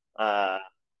people.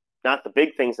 Not the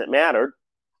big things that mattered,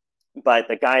 but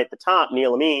the guy at the top,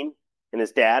 Neil Amin, and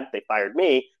his dad, they fired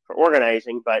me for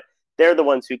organizing, but they're the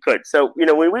ones who could. So,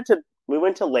 we went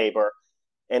to labor,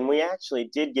 and we actually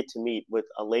did get to meet with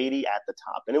a lady at the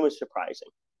top, and it was surprising.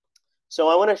 So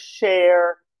I want to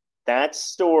share that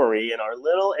story and our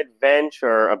little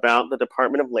adventure about the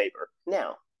Department of Labor.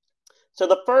 Now, so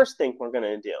the first thing we're going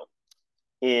to do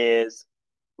is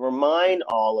remind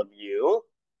all of you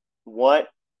what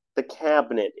the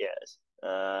cabinet is.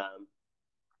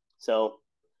 So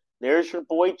there's your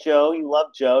boy Joe. You love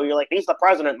Joe. You're like, he's the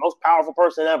president, most powerful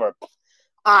person ever.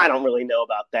 I don't really know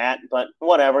about that, but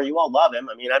whatever. You all love him.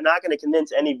 I mean, I'm not going to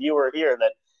convince any viewer here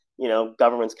that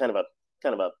government's kind of a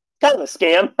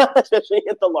scam, especially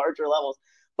at the larger levels.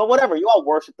 But whatever. You all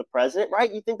worship the president,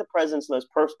 right? You think the president's the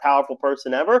most powerful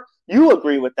person ever. You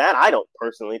agree with that. I don't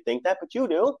personally think that, but you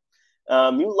do.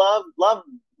 You love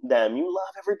them. You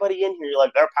love everybody in here. You're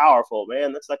like, they're powerful,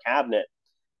 man. That's the cabinet.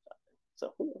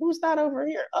 So who's that over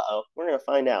here? We're going to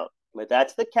find out. But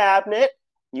that's the cabinet.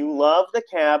 You love the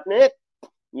cabinet.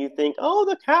 You think, oh,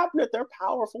 the cabinet, they're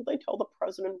powerful. They tell the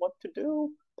president what to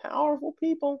do. Powerful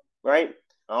people, right?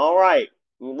 All right.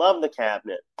 You love the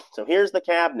cabinet. So here's the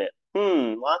cabinet.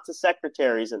 Lots of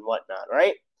secretaries and whatnot,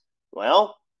 right?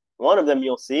 Well, one of them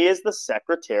you'll see is the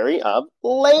Secretary of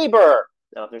Labor.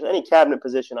 Now, if there's any cabinet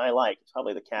position I like, it's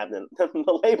probably the cabinet,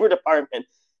 the Labor Department,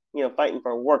 fighting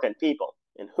for working people.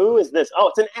 And who is this? Oh,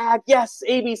 it's an ad. Yes,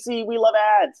 ABC. We love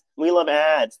ads. We love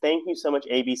ads. Thank you so much,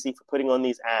 ABC, for putting on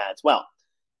these ads. Well,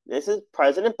 this is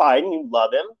President Biden. You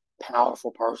love him.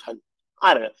 Powerful person.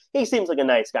 I don't know. He seems like a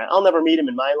nice guy. I'll never meet him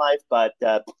in my life, but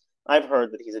I've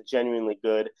heard that he's a genuinely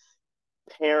good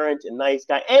parent and nice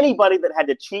guy. Anybody that had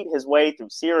to cheat his way through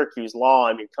Syracuse law,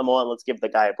 I mean, come on, let's give the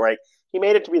guy a break. He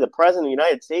made it to be the president of the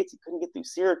United States. He couldn't get through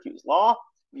Syracuse law.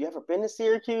 Have you ever been to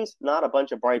Syracuse? Not a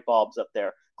bunch of bright bulbs up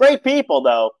there. Great people,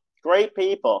 though. Great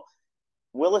people.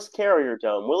 Willis Carrier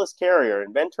Dome. Willis Carrier,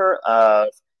 inventor of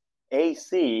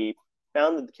AC,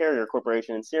 founded the Carrier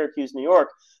Corporation in Syracuse, New York.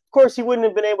 Of course, he wouldn't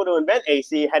have been able to invent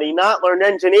AC had he not learned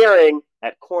engineering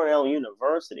at Cornell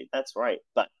University. That's right.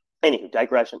 But anywho,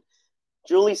 digression.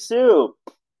 Julie Sue,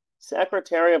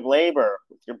 Secretary of Labor,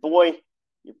 with your boy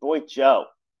Joe.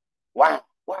 Wow.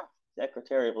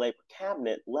 Secretary of Labor,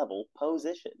 cabinet level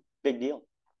position. Big deal,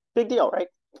 right?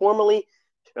 Formally,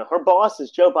 her boss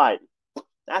is Joe Biden.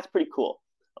 That's pretty cool.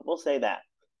 I will say that.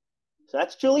 So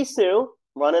that's Julie Sue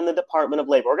running the Department of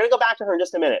Labor. We're going to go back to her in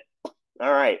just a minute.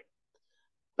 All right.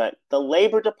 But the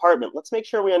Labor Department, let's make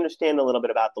sure we understand a little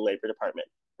bit about the Labor Department.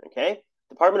 Okay?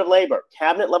 Department of Labor,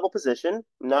 cabinet level position.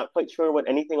 I'm not quite sure what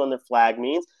anything on their flag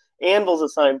means. Anvil's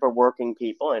assigned for working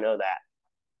people. I know that.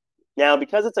 Now,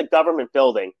 because it's a government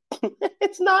building,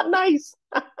 it's not nice.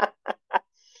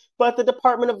 But the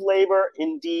Department of Labor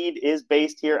indeed is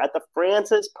based here at the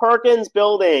Francis Perkins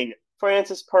Building.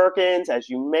 Francis Perkins, as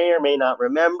you may or may not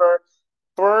remember,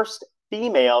 first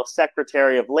female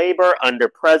Secretary of Labor under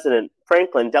President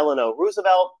Franklin Delano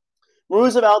Roosevelt.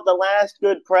 Roosevelt, the last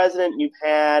good president you've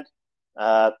had.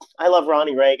 I love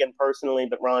Ronnie Reagan personally,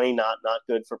 but Ronnie not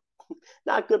good for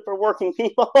working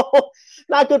people.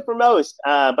 Not good for most,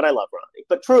 but I love Ronnie.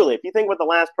 But truly, if you think about the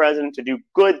last president to do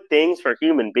good things for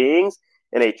human beings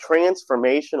in a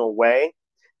transformational way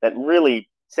that really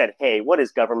said, hey, what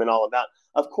is government all about?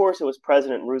 Of course, it was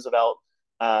President Roosevelt.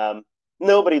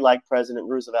 Nobody liked President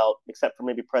Roosevelt except for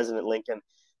maybe President Lincoln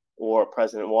or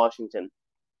President Washington.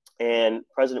 And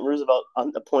President Roosevelt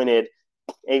appointed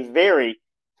a very,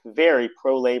 very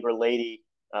pro-labor lady,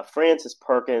 Frances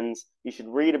Perkins. You should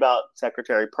read about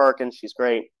Secretary Perkins. She's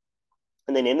great.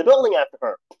 And they named the building after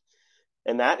her.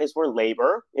 And that is where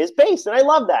labor is based. And I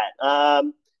love that.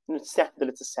 It's sad that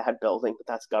it's a sad building, but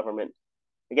that's government.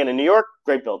 Again, in New York,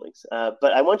 great buildings.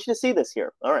 But I want you to see this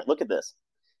here. All right, look at this.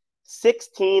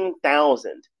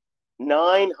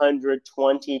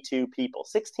 16,922 people.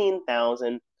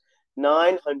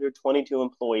 16,922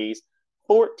 employees.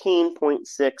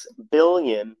 14.6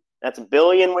 billion. That's a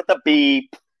billion with a B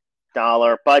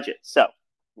dollar budget. So,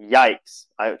 yikes.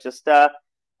 I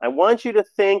want you to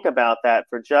think about that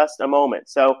for just a moment.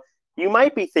 So, you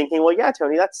might be thinking, well, yeah,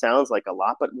 Tony, that sounds like a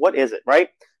lot, but what is it, right?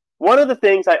 One of the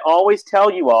things I always tell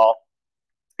you all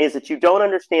is that you don't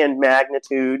understand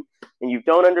magnitude, and you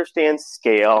don't understand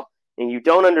scale, and you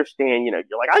don't understand, you're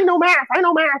like, I know math,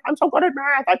 I'm so good at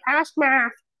math, I passed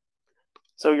math.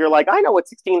 So you're like, I know what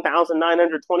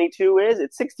 16,922 is.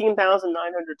 It's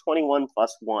 16,921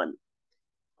 plus 1.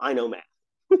 I know math.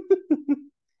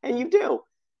 And you do,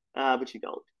 but you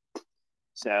don't.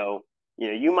 So,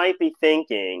 you might be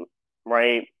thinking,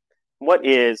 right, what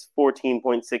is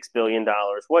 $14.6 billion?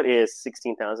 What is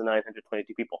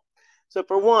 16,922 people? So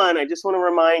for one, I just want to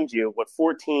remind you what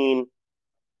 $14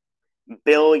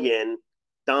 billion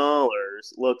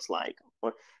looks like.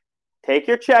 Take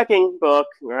your checking book,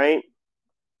 right?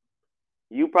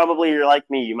 You're like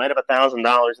me. You might have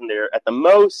 $1,000 in there at the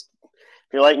most.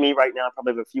 If you're like me right now, I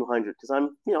probably have a few hundred because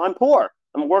I'm poor.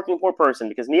 I'm a working poor person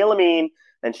because Neil Amin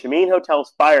and Shameen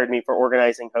Hotels fired me for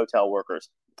organizing hotel workers.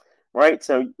 Right?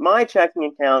 So my checking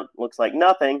account looks like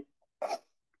nothing.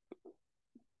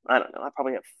 I don't know. I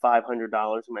probably have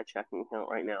 $500 in my checking account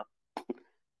right now.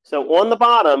 So on the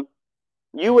bottom,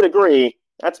 you would agree,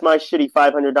 that's my shitty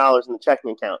 $500 in the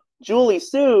checking account. Julie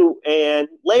Sue and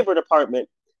Labor Department,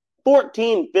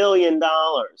 $14 billion.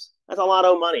 That's a lot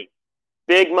of money.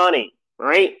 Big money,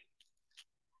 right?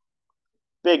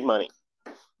 Big money.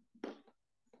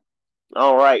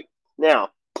 All right.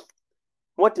 Now,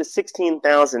 what does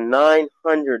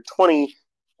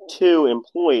 16,922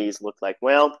 employees look like?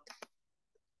 Well,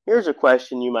 here's a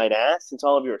question you might ask, since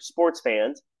all of you are sports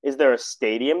fans. Is there a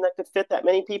stadium that could fit that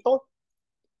many people?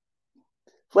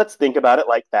 Let's think about it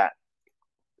like that.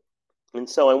 And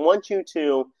so I want you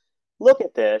to look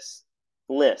at this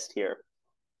list here.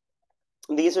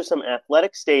 These are some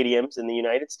athletic stadiums in the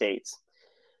United States.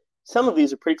 Some of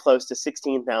these are pretty close to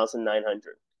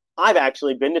 16,900. I've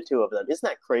actually been to 2 of them. Isn't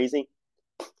that crazy?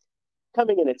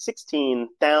 Coming in at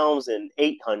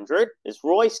 16,800 is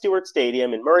Roy Stewart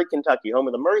Stadium in Murray, Kentucky, home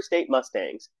of the Murray State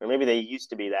Mustangs. Or maybe they used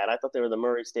to be that. I thought they were the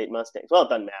Murray State Mustangs. Well, it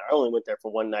doesn't matter. I only went there for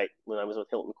one night when I was with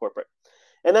Hilton Corporate.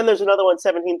 And then there's another one,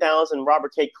 17,000,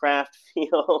 Robert K. Kraft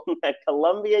Field at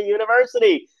Columbia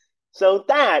University. So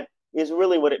that is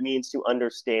really what it means to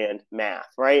understand math,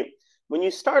 right? When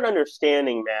you start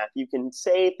understanding math, you can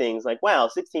say things like, wow,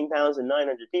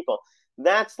 16,900 people.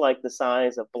 That's like the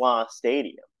size of Blah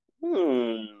Stadium.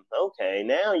 Okay,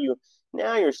 now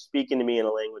you're speaking to me in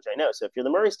a language I know. So if you're the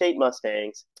Murray State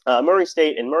Mustangs, Murray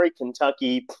State and Murray,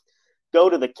 Kentucky, go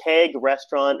to the Keg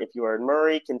restaurant. If you are in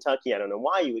Murray, Kentucky, I don't know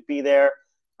why you would be there,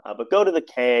 but go to the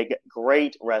Keg,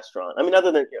 great restaurant. I mean,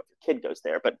 other than if your kid goes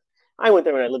there, but I went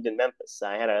there when I lived in Memphis.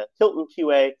 I had a Hilton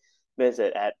QA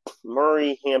visit at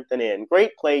Murray Hampton Inn.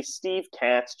 Great place. Steve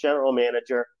Katz, general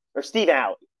manager, or Steve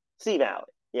Alley.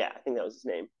 Yeah, I think that was his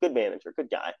name. Good manager, good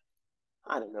guy.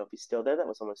 I don't know if he's still there. That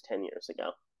was almost 10 years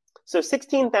ago. So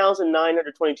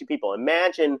 16,922 people.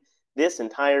 Imagine this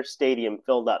entire stadium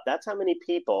filled up. That's how many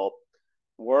people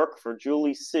work for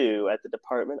Julie Sue at the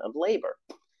Department of Labor.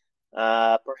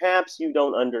 Perhaps you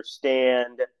don't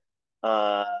understand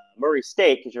Murray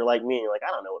State because you're like me and you're like, I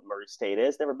don't know what Murray State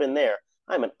is. Never been there.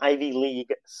 I'm an Ivy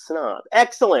League snob.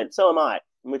 Excellent. So am I.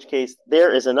 In which case,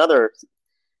 there is another.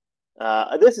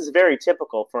 This is very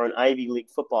typical for an Ivy League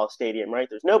football stadium, right?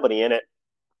 There's nobody in it.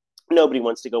 Nobody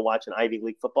wants to go watch an Ivy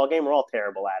League football game. We're all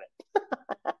terrible at it.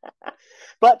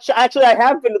 But actually, I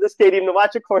have been to the stadium to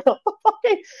watch a Cornell football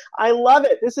game. I love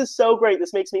it. This is so great.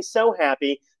 This makes me so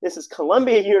happy. This is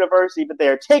Columbia University, but they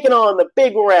are taking on the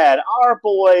Big Red. Our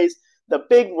boys, the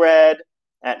Big Red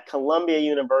at Columbia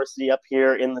University up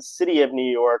here in the city of New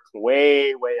York,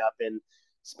 way, way up in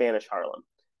Spanish Harlem.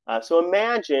 So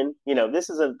imagine, this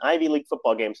is an Ivy League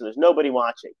football game, so there's nobody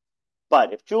watching.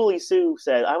 But if Julie Sue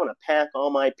said, I want to pack all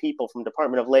my people from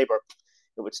Department of Labor,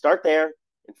 it would start there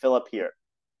and fill up here.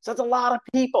 So that's a lot of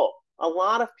people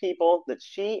that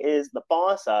she is the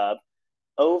boss of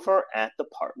over at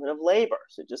Department of Labor.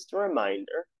 So just a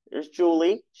reminder, there's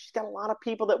Julie. She's got a lot of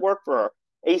people that work for her.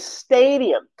 A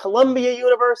stadium, Columbia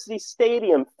University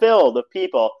Stadium, filled of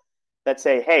people that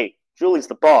say, hey, Julie's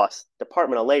the boss,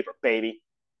 Department of Labor, baby.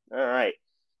 All right.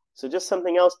 So just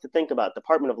something else to think about,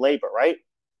 Department of Labor, right?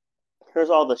 Here's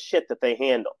all the shit that they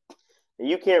handle. And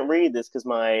you can't read this because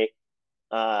my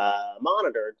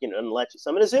monitor, doesn't let you. So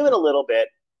I'm going to zoom in a little bit.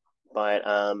 But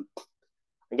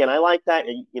again, I like that.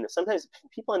 Sometimes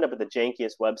people end up with the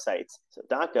jankiest websites. So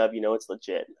 .gov, it's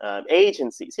legit.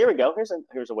 Agencies. Here we go. Here's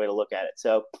a way to look at it.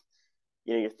 So,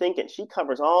 you're thinking she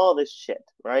covers all this shit,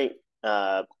 right?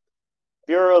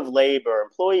 Bureau of Labor,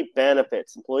 employee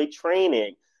benefits, employee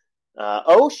training,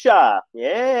 OSHA.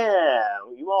 Yeah,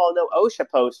 you all know OSHA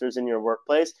posters in your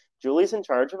workplace. Julie's in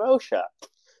charge of OSHA.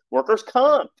 Workers'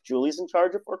 comp. Julie's in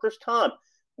charge of workers' comp.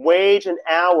 Wage an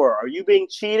hour. Are you being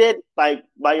cheated by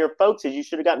your folks? You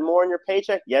should have gotten more in your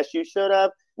paycheck? Yes, you should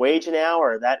have. Wage an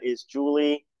hour. That is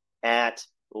Julie at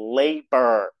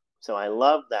labor. So I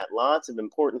love that. Lots of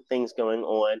important things going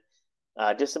on.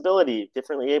 Disability,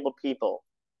 differently abled people.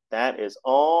 That is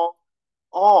all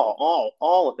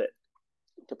of it.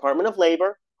 Department of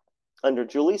Labor under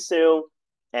Julie Sue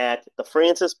at the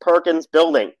Francis Perkins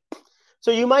Building.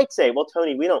 So you might say, well,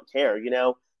 Tony, we don't care.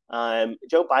 Joe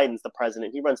Biden's the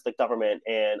president. He runs the government.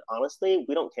 And honestly,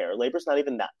 we don't care. Labor's not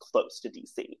even that close to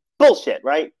DC. Bullshit,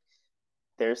 right?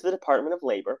 There's the Department of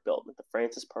Labor built at the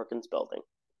Francis Perkins Building.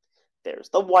 There's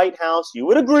the White House. You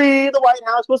would agree the White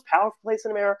House, most powerful place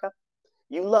in America.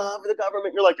 You love the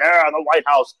government. You're like, yeah, the White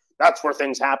House. That's where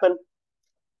things happen.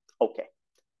 Okay.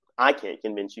 I can't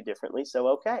convince you differently, so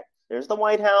okay. There's the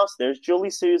White House. There's Julie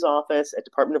Sue's office at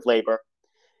Department of Labor.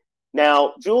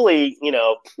 Now, Julie,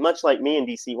 much like me in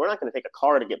DC, we're not going to take a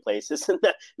car to get places.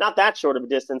 Not that short of a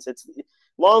distance. It's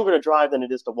longer to drive than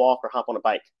it is to walk or hop on a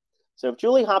bike. So if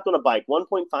Julie hopped on a bike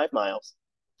 1.5 miles,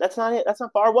 that's not it. That's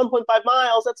not far. 1.5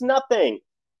 miles, that's nothing.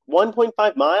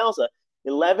 1.5 miles, a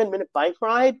 11-minute bike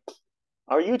ride?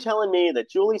 Are you telling me that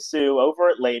Julie Sue over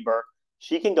at Labor,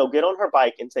 she can go get on her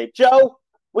bike and say, Joe,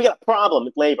 we got a problem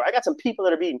with Labor. I got some people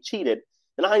that are being cheated,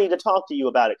 and I need to talk to you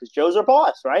about it because Joe's our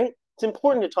boss, right? It's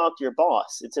important to talk to your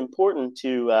boss. It's important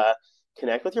to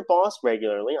connect with your boss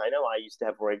regularly. I know I used to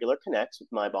have regular connects with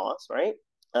my boss, right?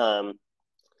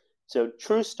 So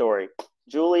true story.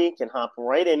 Julie can hop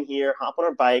right in here, hop on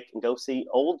her bike, and go see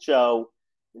old Joe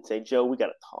and say, Joe, we got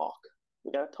to talk.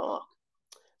 We got to talk.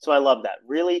 So I love that.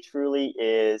 Really, truly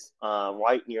is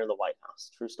right near the White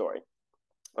House. True story.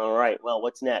 All right. Well,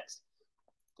 what's next?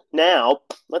 Now,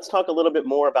 let's talk a little bit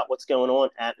more about what's going on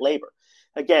at Labor.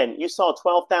 Again, you saw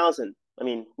 12,000. I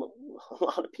mean, a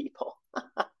lot of people.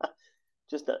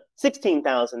 Just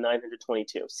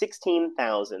 16,922.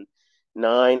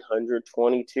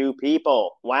 16,922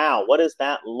 people. Wow, what does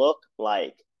that look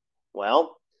like?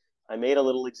 Well, I made a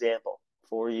little example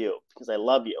for you because I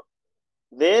love you.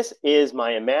 This is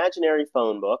my imaginary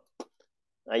phone book.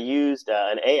 I used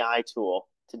an AI tool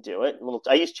to do it.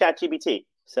 I used ChatGPT.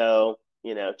 So,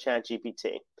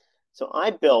 ChatGPT. So I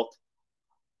built,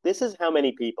 this is how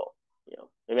many people,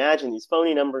 imagine these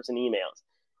phony numbers and emails.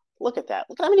 Look at that.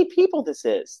 Look how many people this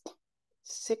is.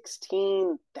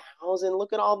 16,000.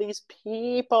 Look at all these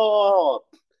people.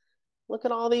 Look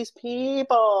at all these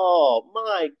people.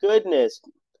 My goodness.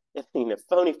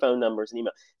 Phony phone numbers and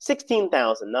email.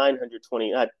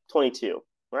 16,922.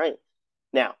 Right?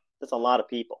 Now, that's a lot of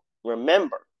people.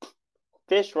 Remember,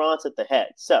 fish rots at the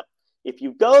head. So, if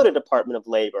you go to Department of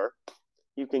Labor,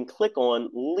 you can click on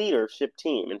Leadership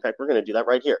Team. In fact, we're going to do that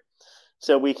right here.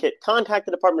 So we hit Contact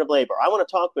the Department of Labor. I want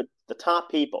to talk with the top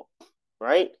people,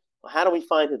 right? Well, how do we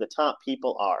find who the top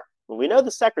people are? Well, we know the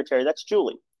secretary, that's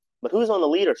Julie. But who's on the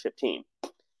leadership team?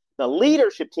 The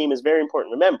leadership team is very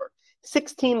important. Remember,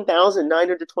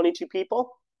 16,922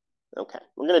 people? Okay,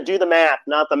 we're going to do the math,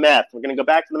 not the meth. We're going to go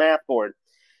back to the math board.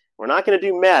 We're not going to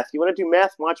do meth. You want to do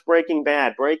meth? Watch Breaking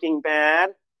Bad. Breaking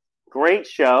Bad. Great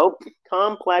show,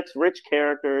 complex, rich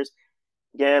characters.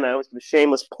 Again, I always give a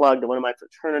shameless plug to one of my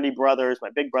fraternity brothers. My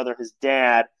big brother, his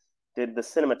dad, did the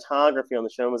cinematography on the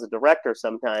show and was a director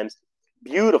sometimes.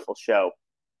 Beautiful show.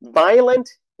 Violent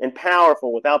and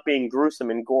powerful without being gruesome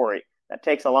and gory. That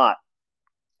takes a lot.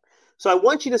 So I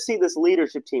want you to see this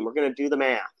leadership team. We're going to do the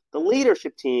math. The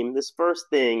leadership team, this first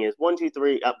thing is 1, 2,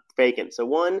 3, vacant. So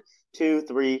 1, 2,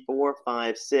 3, 4,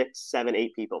 5, 6, 7,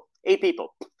 8 people. 8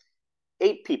 people.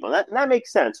 8 people. That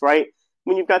makes sense, right?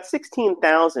 When you've got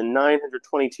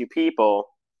 16,922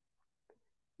 people,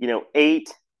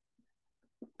 8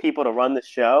 people to run the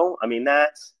show. I mean,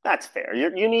 that's fair.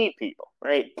 You need people,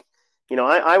 right?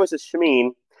 I was a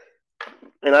Shameen,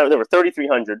 and there were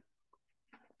 3,300,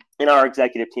 and our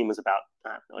executive team was about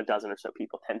a dozen or so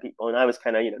people, 10 people, and I was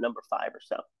kind of number 5 or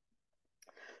so.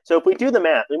 So if we do the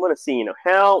math, we want to see,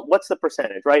 what's the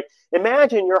percentage, right?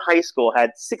 Imagine your high school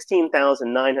had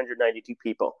 16,992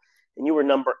 people, and you were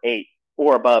number 8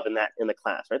 or above in the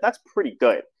class, right? That's pretty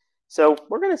good. So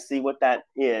we're going to see what that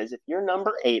is. If you're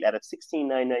number 8 out of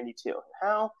 16,992,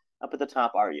 how up at the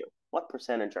top are you? What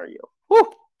percentage are you?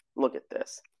 Woo! Look at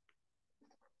this.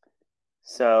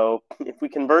 So if we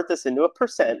convert this into a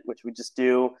percent, which we just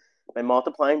do by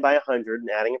multiplying by 100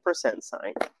 and adding a percent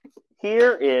sign,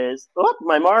 here is,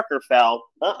 my marker fell.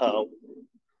 Uh-oh.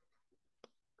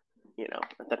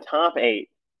 At the top 8,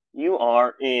 you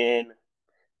are in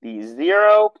the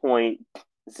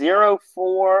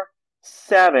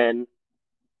 0.047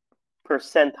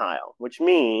 percentile, which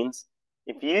means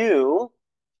if you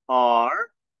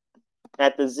are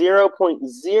at the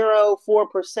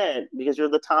 0.04%, because you're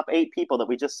the top 8 people that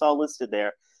we just saw listed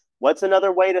there. What's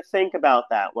another way to think about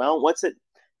that? Well, what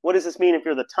does this mean if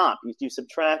you're the top? You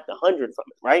subtract 100 from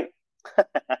it, right?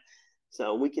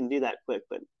 So we can do that quick,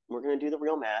 but we're going to do the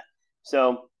real math.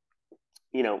 So,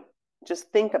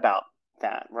 just think about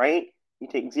that, right? You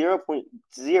take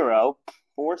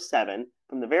 0.047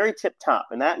 from the very tip top,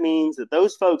 and that means that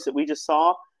those folks that we just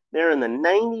saw, they're in the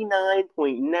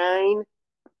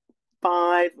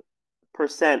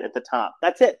 99.95% at the top.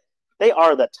 That's it. They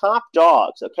are the top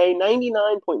dogs, okay?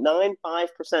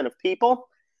 99.95% of people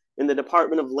in the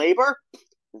Department of Labor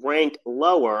rank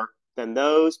lower than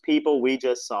those people we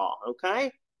just saw,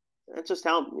 okay? That's just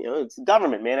how, it's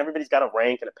government, man. Everybody's got a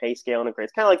rank and a pay scale and a grade.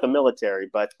 It's kind of like the military,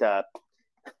 but I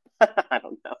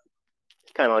don't know.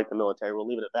 It's kind of like the military. We'll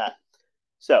leave it at that.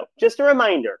 So just a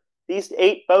reminder, these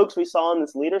 8 folks we saw in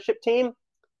this leadership team,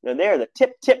 they're the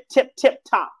tip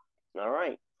top. All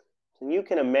right. So you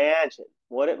can imagine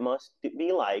what it must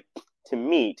be like to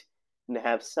meet and to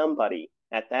have somebody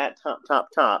at that top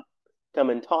come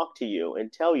and talk to you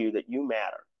and tell you that you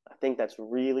matter. I think that's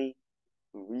really,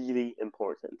 really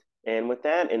important. And with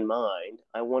that in mind,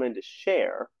 I wanted to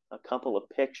share a couple of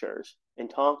pictures and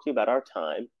talk to you about our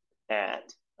time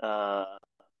at the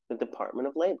Department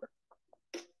of Labor.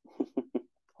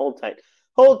 Hold tight.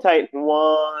 Hold tight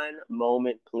one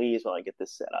moment, please, while I get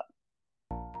this set up.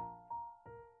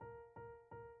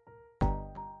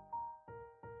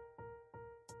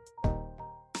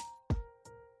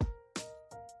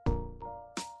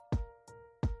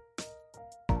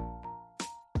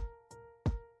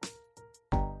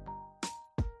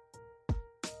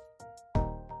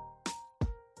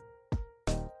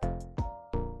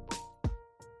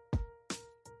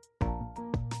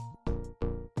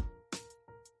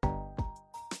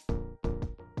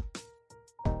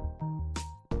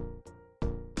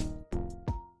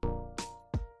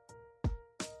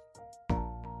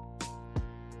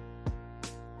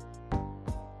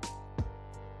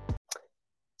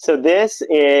 So this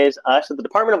is us at the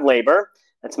Department of Labor.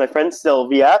 That's my friend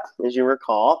Sylvia, as you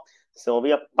recall.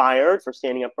 Sylvia fired for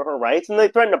standing up for her rights, and they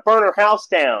threatened to burn her house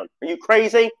down. Are you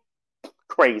crazy?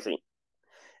 Crazy.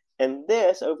 And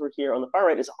this over here on the far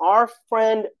right is our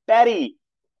friend Betty.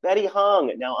 Betty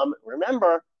Hung. Now,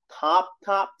 remember, top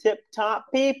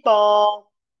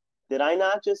people. Did I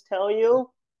not just tell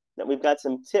you that we've got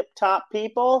some tip-top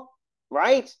people?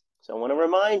 Right? So I want to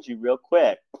remind you real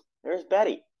quick. There's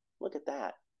Betty. Look at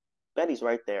that. Betty's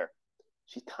right there.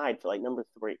 She's tied for like number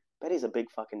 3. Betty's a big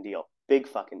fucking deal. Big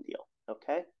fucking deal.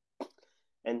 Okay?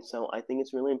 And so I think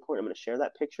it's really important. I'm going to share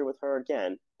that picture with her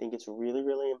again. I think it's really,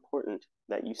 really important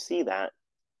that you see that.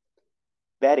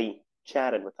 Betty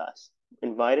chatted with us,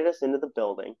 invited us into the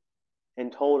building, and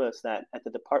told us that at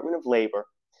the Department of Labor,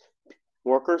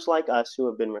 workers like us who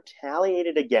have been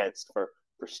retaliated against for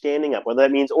standing up, whether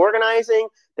that means organizing,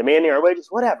 demanding our wages,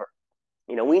 whatever.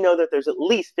 We know that there's at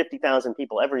least 50,000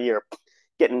 people every year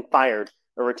getting fired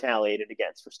or retaliated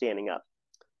against for standing up.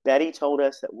 Betty told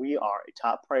us that we are a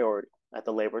top priority at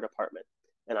the Labor Department,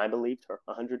 and I believed her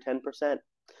 110%.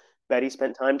 Betty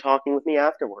spent time talking with me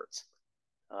afterwards.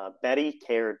 Betty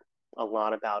cared a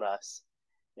lot about us,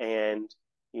 and,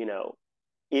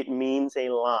 it means a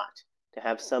lot to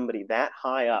have somebody that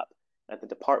high up at the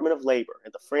Department of Labor,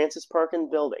 at the Francis Perkins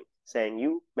building, saying,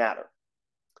 you matter.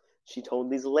 She told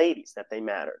these ladies that they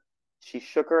mattered. She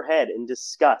shook her head in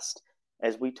disgust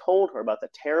as we told her about the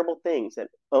terrible things that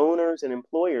owners and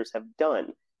employers have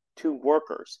done to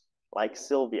workers like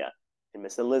Sylvia and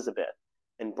Miss Elizabeth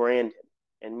and Brandon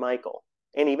and Michael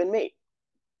and even me,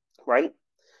 right?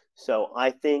 So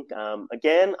I think,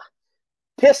 again,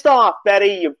 pissed off,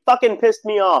 Betty. You fucking pissed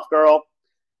me off, girl.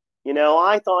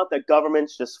 I thought that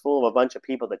government's just full of a bunch of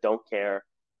people that don't care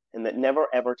and that never,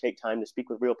 ever take time to speak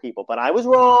with real people. But I was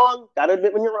wrong. Got to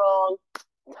admit when you're wrong.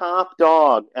 Top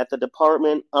dog at the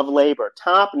Department of Labor.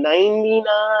 Top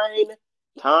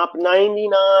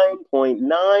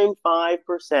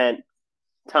 99.95%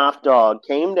 top dog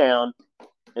came down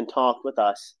and talked with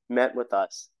us, met with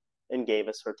us, and gave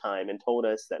us her time and told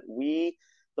us that we,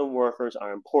 the workers,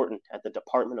 are important at the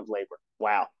Department of Labor.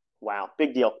 Wow.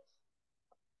 Big deal.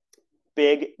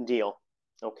 Big deal.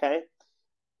 Okay?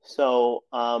 So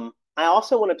I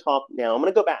also want to talk now. I'm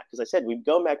going to go back because I said we'd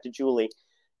go back to Julie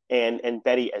and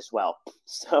Betty as well.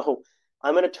 So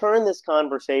I'm going to turn this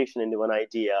conversation into an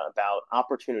idea about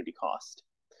opportunity cost.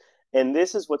 And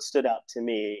this is what stood out to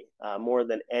me more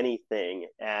than anything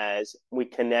as we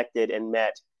connected and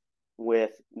met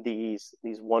with these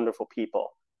wonderful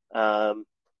people.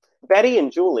 Betty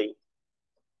and Julie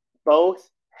both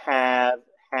have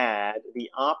had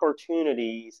the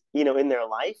opportunities, in their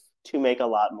life to make a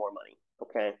lot more money.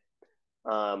 Okay.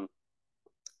 Um,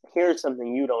 Here's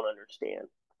something you don't understand.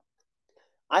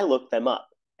 I looked them up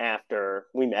after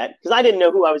we met because I didn't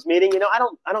know who I was meeting. I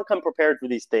don't come prepared for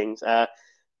these things. I'm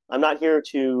not here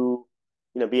to,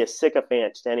 be a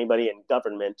sycophant to anybody in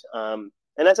government. And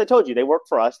as I told you, they work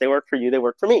for us, they work for you, they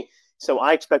work for me. So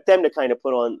I expect them to kind of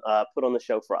put on the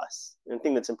show for us. And I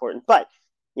think that's important. But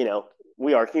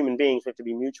we are human beings. We have to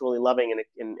be mutually loving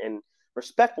and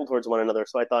respectful towards one another.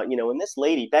 So I thought, when this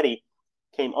lady Betty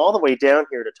came all the way down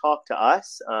here to talk to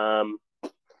us, I'm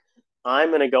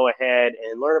going to go ahead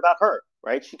and learn about her.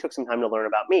 Right? She took some time to learn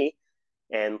about me,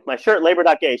 and my shirt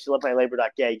labor.gay. She loved my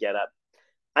labor.gay get up.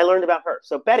 I learned about her.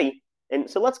 So Betty, and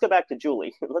so let's go back to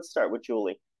Julie. Let's start with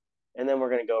Julie, and then we're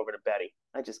going to go over to Betty.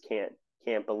 I just can't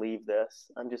believe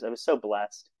this. I was so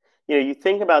blessed. You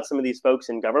think about some of these folks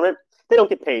in government, they don't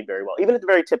get paid very well, even at the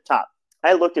very tip top.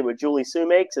 I looked at what Julie Sue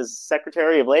makes as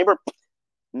Secretary of Labor.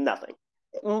 Nothing.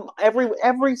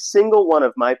 Every single one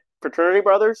of my fraternity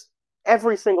brothers,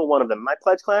 every single one of them, my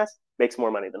pledge class, makes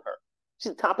more money than her.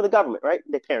 She's the top of the government, right?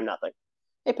 They pay her nothing.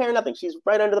 They pay her nothing. She's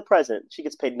right under the president. She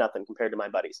gets paid nothing compared to my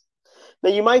buddies. Now,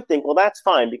 you might think, well, that's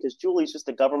fine because Julie's just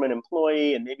a government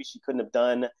employee and maybe she couldn't have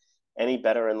done any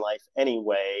better in life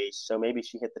anyway, so maybe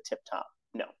she hit the tip top.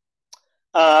 No.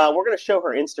 We're going to show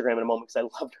her Instagram in a moment because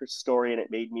I loved her story and it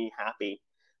made me happy.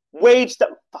 Read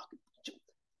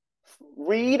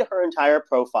her entire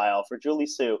profile for Julie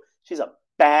Sue. She's a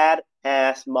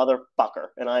badass motherfucker,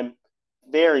 and I'm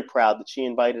very proud that she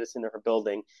invited us into her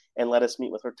building and let us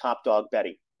meet with her top dog,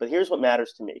 Betty. But here's what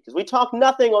matters to me, because we talk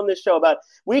nothing on this show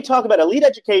we talk about elite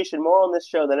education more on this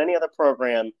show than any other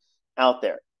program out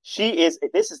there. There's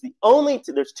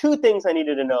two things I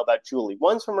needed to know about Julie.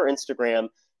 One's from her Instagram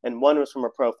and one was from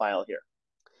her profile here.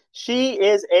 She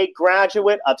is a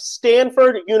graduate of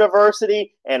Stanford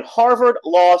University and Harvard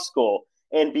Law School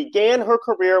and began her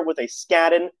career with a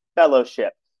Skadden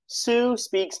Fellowship. Sue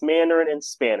speaks Mandarin and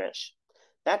Spanish.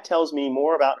 That tells me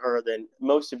more about her than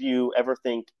most of you ever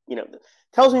think,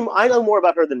 tells me I know more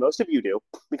about her than most of you do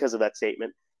because of that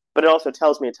statement, but it also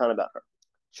tells me a ton about her.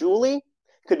 Julie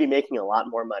could be making a lot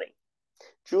more money.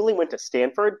 Julie went to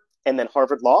Stanford and then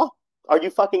Harvard Law. Are you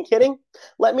fucking kidding?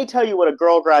 Let me tell you what a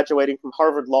girl graduating from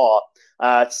Harvard Law,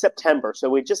 September. So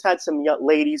we just had some young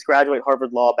ladies graduate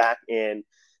Harvard Law back in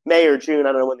May or June.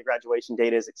 I don't know when the graduation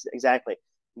date is exactly.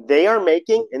 They are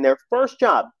making in their first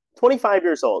job, 25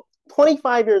 years old.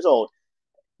 25 years old.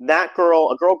 That girl,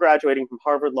 a girl graduating from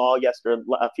Harvard Law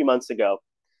a few months ago,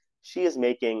 she is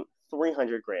making $300,000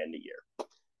 a year.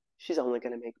 She's only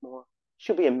going to make more.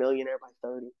 She'll be a millionaire by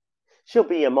 30. She'll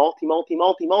be a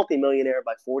multi-millionaire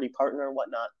by 40, partner and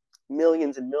whatnot.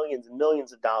 Millions and millions and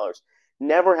millions of dollars.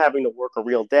 Never having to work a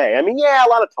real day. I mean, yeah, a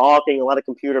lot of talking, a lot of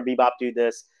computer, bebop, do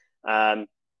this. I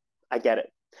get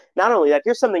it. Not only that,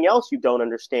 here's something else you don't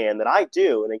understand that I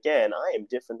do. And again, I am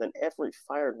different than every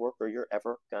fired worker you're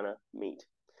ever going to meet.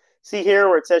 See here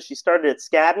where it says she started at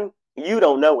Skadden? You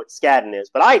don't know what Skadden is,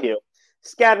 but I do.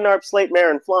 Skadden, Arp, Slate,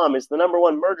 Mayer, and Flom is the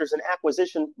 #1 mergers and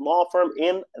acquisition law firm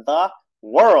in the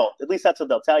world. At least that's what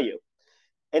they'll tell you.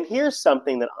 And here's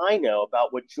something that I know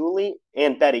about what Julie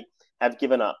and Betty have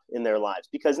given up in their lives.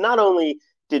 Because not only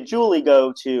did Julie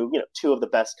go to, two of the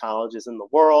best colleges in the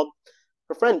world,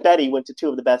 her friend Betty went to two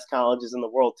of the best colleges in the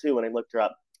world too when I looked her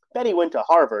up. Betty went to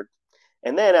Harvard.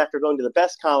 And then after going to the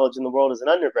best college in the world as an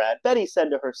undergrad, Betty said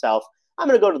to herself, I'm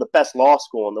going to go to the best law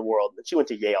school in the world. And she went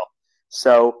to Yale.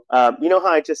 So, you know how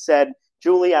I just said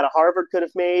Julie out of Harvard could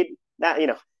have made that,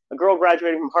 a girl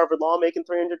graduating from Harvard Law making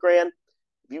 $300,000.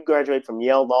 If you graduate from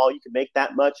Yale Law, you could make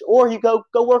that much. Or you go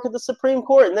work at the Supreme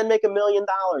Court and then make $1 million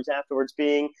afterwards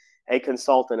being a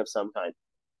consultant of some kind.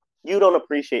 You don't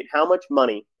appreciate how much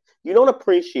money. You don't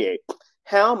appreciate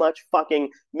how much fucking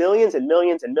millions and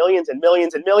millions and millions and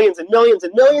millions and millions and millions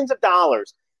and millions of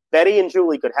dollars Betty and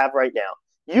Julie could have right now.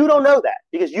 You don't know that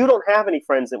because you don't have any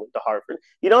friends that went to Harvard.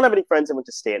 You don't have any friends that went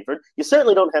to Stanford. You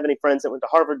certainly don't have any friends that went to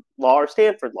Harvard Law or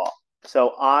Stanford Law.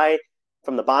 So I,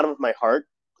 from the bottom of my heart,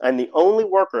 I'm the only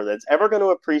worker that's ever going to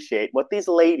appreciate what these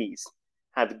ladies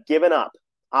have given up,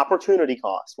 opportunity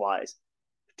cost-wise,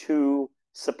 to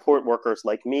support workers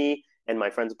like me and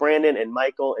my friends Brandon and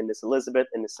Michael and Miss Elizabeth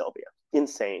and Miss Sylvia.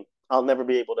 Insane. I'll never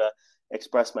be able to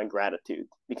express my gratitude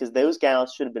because those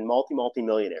gals should have been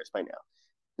multi-millionaires by now.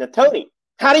 Now, Tony,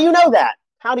 how do you know that?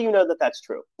 How do you know that that's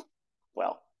true?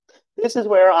 Well, this is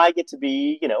where I get to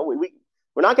be,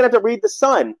 we're not going to have to read the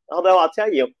Sun, although I'll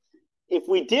tell you, if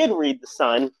we did read the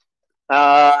Sun,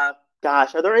 are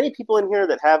there any people in here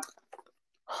that have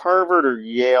Harvard or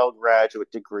Yale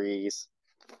graduate degrees?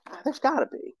 There's got to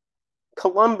be.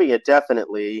 Columbia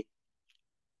definitely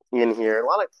in here.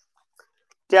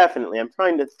 Definitely. I'm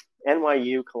trying to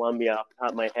NYU, Columbia off the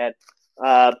top of my head.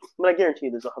 But I guarantee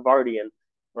you there's a Harvardian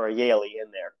or a Yaley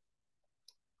in there.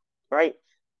 Right?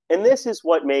 And this is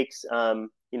what makes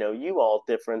you all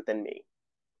different than me.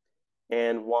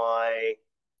 And why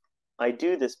I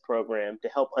do this program to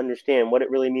help understand what it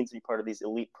really means to be part of these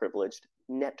elite privileged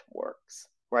networks,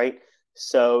 right?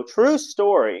 So, true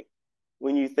story.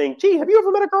 When you think, gee, have you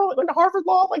ever met a girl that went to Harvard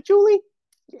Law like Julie?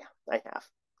 Yeah, I have.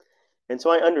 And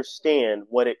so I understand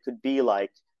what it could be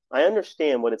like. I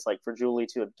understand what it's like for Julie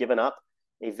to have given up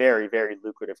a very, very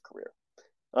lucrative career.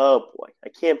 Oh boy, I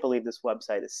can't believe this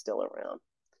website is still around.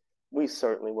 We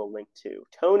certainly will link to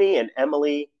Tony and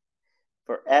Emily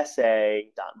for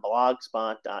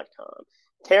sa.blogspot.com.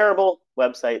 Terrible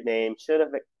website name. Should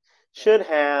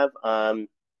have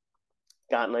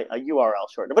gotten a URL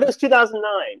shortener, but it was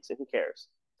 2009, so who cares?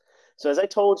 So as I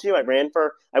told you, I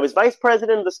was vice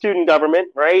president of the student government,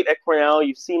 right, at Cornell.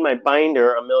 You've seen my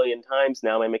binder a million times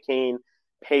now, my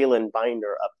McCain-Palin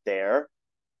binder up there.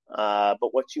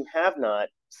 But what you have not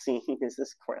seen is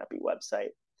this crappy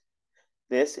website.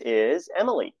 This is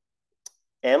Emily.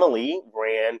 Emily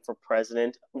ran for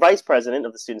vice president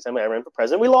of the Student Assembly. I ran for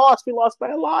president. We lost by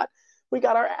a lot. We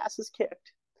got our asses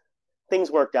kicked.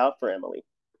 Things worked out for Emily.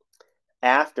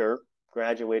 After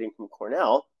graduating from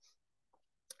Cornell,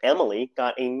 Emily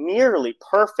got a nearly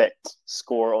perfect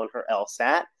score on her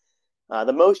LSAT.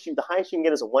 The highest you can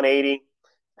get is a 180.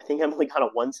 I think Emily got a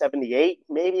 178,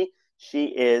 maybe. She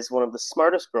is one of the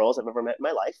smartest girls I've ever met in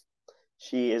my life.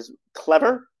 She is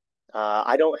clever.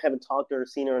 I haven't talked to her or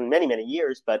seen her in many, many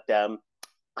years, but I don't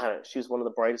know, she was one of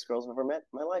the brightest girls I've ever met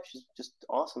in my life. She's just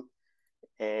awesome.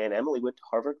 And Emily went to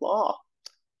Harvard Law.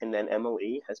 And then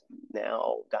Emily has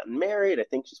now gotten married. I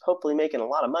think she's hopefully making a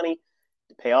lot of money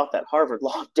to pay off that Harvard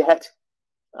Law debt.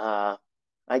 I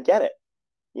get it.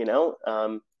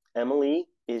 Emily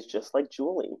is just like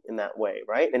Julie in that way,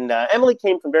 right? And Emily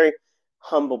came from very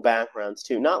humble backgrounds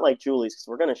too, not like Julie's, because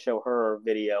we're going to show her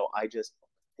video. I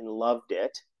loved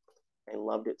it. I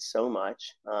loved it so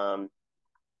much. I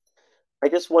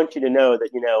just want you to know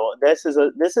that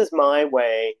this is my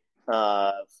way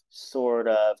of sort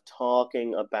of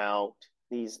talking about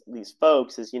these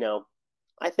folks. Is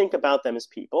I think about them as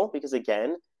people because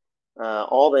again,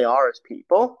 all they are is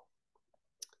people.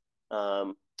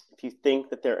 If you think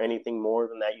that they're anything more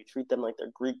than that, you treat them like they're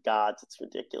Greek gods. It's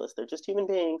ridiculous. They're just human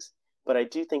beings. But I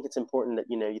do think it's important that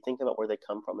you think about where they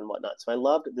come from and whatnot. So I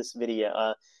loved this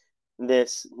video,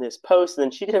 this post, and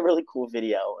then she did a really cool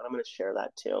video, and I'm going to share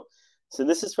that too. So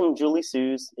this is from Julie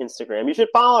Sue's Instagram. You should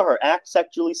follow her,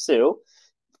 @SecJulieSue.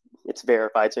 It's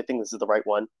verified, so I think this is the right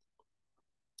one.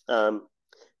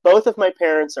 Both of my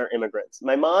parents are immigrants.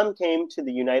 My mom came to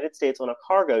the United States on a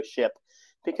cargo ship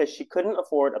because she couldn't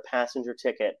afford a passenger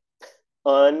ticket.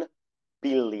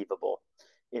 Unbelievable.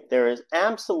 If there is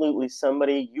absolutely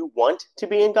somebody you want to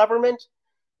be in government,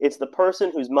 it's the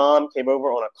person whose mom came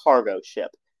over on a cargo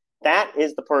ship. That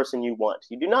is the person you want.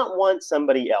 You do not want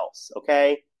somebody else,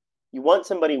 okay? You want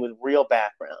somebody with real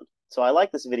background. So I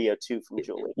like this video too from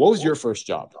Julie. What was your first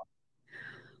job?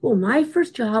 Well, my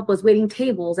first job was waiting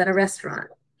tables at a restaurant.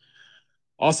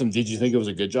 Awesome. Did you think it was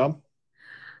a good job?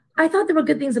 I thought there were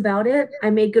good things about it. I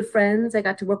made good friends. I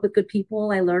got to work with good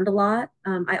people. I learned a lot.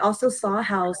 I also saw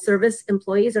how service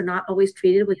employees are not always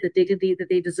treated with the dignity that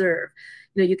they deserve.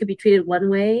 You could be treated one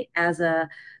way as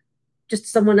just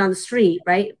someone on the street,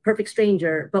 right? Perfect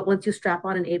stranger. But once you strap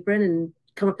on an apron and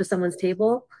come up to someone's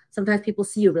table, sometimes people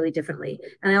see you really differently.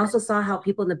 And I also saw how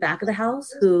people in the back of the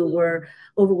house who were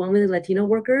overwhelmingly Latino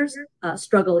workers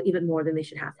struggle even more than they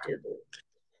should have to.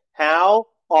 How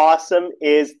awesome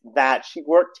is that? She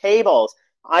worked tables.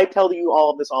 I tell you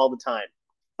all of this all the time.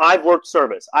 I've worked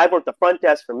service. I've worked the front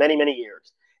desk for many, many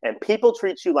years. And people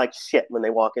treat you like shit when they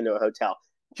walk into a hotel.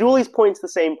 Julie's point's the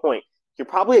same point. You're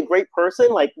probably a great person,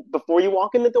 like before you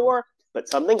walk in the door, but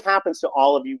something happens to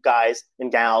all of you guys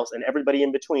and gals and everybody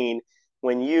in between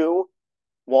when you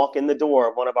walk in the door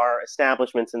of one of our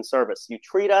establishments in service. You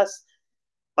treat us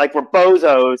like we're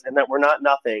bozos and that we're not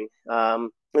nothing,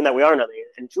 and that we are nothing.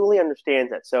 And Julie understands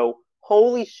that. So,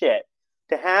 holy shit,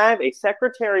 to have a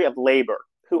Secretary of Labor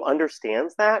who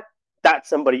understands that, that's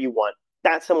somebody you want.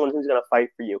 That's someone who's going to fight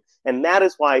for you. And that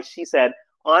is why she said,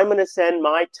 I'm going to send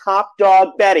my top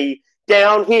dog, Betty,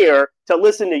 down here to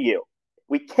listen to you.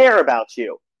 We care about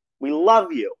you. We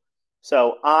love you.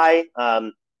 So I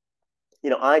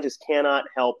just cannot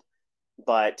help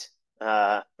but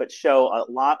show a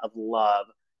lot of love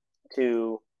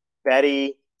to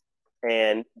Betty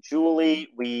and Julie.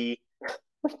 We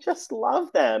just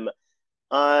love them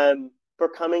for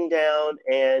coming down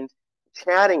and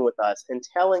chatting with us and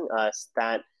telling us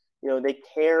that they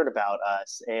cared about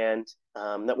us and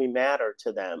that we matter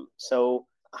to them. So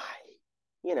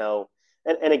you know,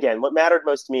 and again, what mattered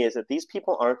most to me is that these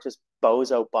people aren't just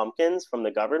bozo bumpkins from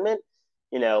the government.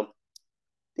 You know,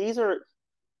 these are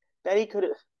Betty could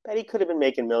have Betty could have been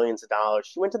making millions of dollars.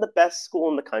 She went to the best school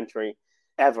in the country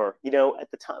ever.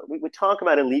 At the time we talk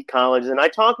about elite colleges, and I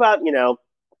talk about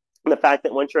the fact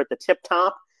that once you're at the tip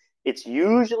top, it's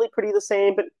usually pretty the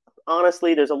same. But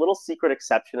honestly, there's a little secret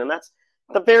exception, and that's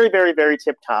the very, very, very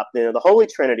tip top. The Holy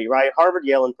Trinity, right? Harvard,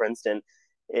 Yale, and Princeton.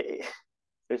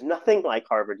 There's nothing like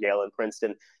Harvard, Yale, and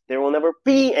Princeton. There will never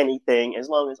be anything, as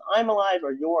long as I'm alive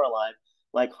or you're alive,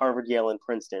 like Harvard, Yale, and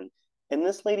Princeton. And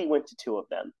this lady went to two of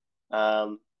them.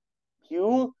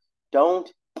 You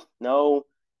don't know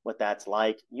what that's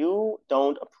like. You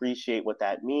don't appreciate what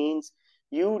that means.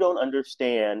 You don't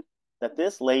understand that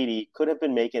this lady could have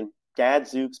been making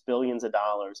gadzooks billions of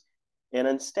dollars, and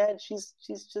instead she's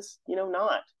just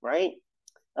not, right.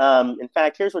 In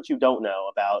fact, here's what you don't know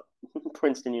about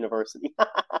Princeton University.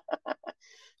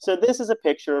 So this is a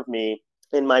picture of me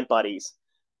and my buddies,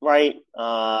 right?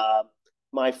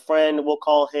 My friend, we're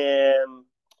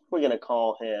gonna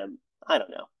call him, I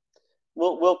don't know.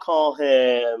 We'll call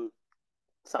him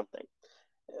something.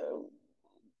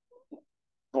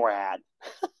 Brad.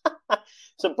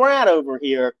 So Brad over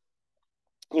here,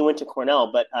 he went to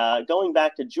Cornell, but going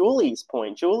back to Julie's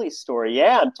story,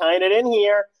 yeah, I'm tying it in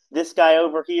here. This guy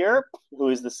over here, who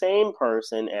is the same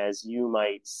person as you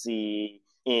might see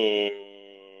in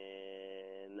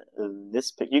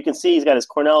this picture. You can see he's got his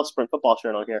Cornell Sprint football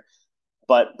shirt on here.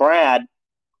 But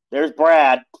there's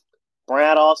Brad.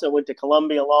 Brad also went to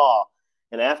Columbia Law.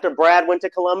 And after Brad went to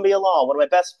Columbia Law, one of my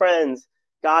best friends,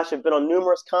 gosh, I've been on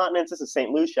numerous continents. This is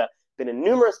St. Lucia. Been in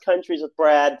numerous countries with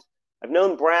Brad. I've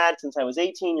known Brad since I was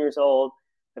 18 years old.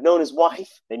 I've known his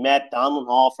wife. They met Donlin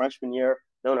Hall freshman year.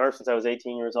 Known her since I was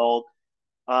 18 years old.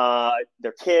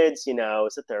 Their kids,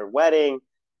 was at their wedding.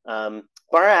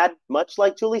 Brad, much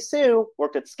like Julie Sue,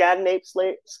 worked at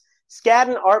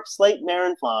Skadden Arp Slate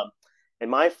Marenflam. And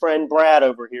my friend Brad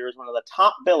over here is one of the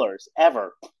top billers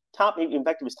ever. In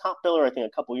fact, he was top biller, I think,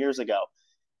 a couple years ago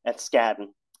at Skadden,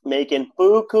 making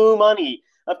buku money.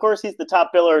 Of course, he's the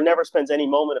top biller, never spends any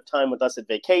moment of time with us at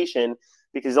vacation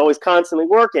because he's always constantly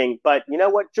working. But you know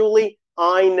what, Julie?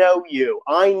 I know you.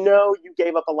 I know you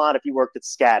gave up a lot if you worked at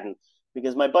Skadden,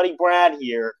 because my buddy Brad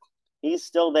here, he's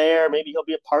still there. Maybe he'll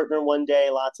be a partner one day.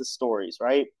 Lots of stories,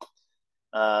 right?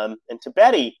 And to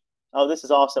Betty, this is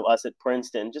also us at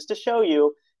Princeton, just to show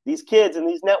you these kids and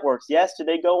these networks. Yes, do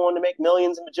they go on to make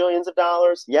millions and bajillions of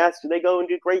dollars? Yes, do they go and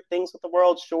do great things with the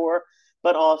world? Sure.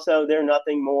 But also, they're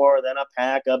nothing more than a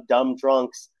pack of dumb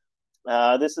drunks.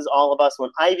 This is all of us on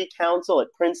Ivy Council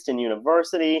at Princeton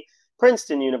University.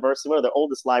 Princeton University, one of the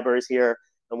oldest libraries here.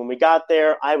 And when we got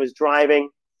there, I was driving.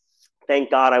 Thank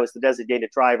God I was the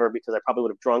designated driver because I probably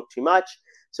would have drunk too much.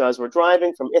 So as we're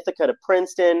driving from Ithaca to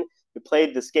Princeton, we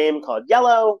played this game called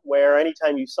Yellow, where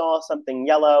anytime you saw something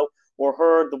yellow or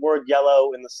heard the word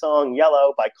yellow in the song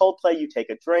Yellow by Coldplay, you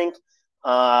take a drink.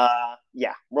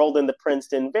 Rolled into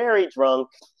Princeton, very drunk.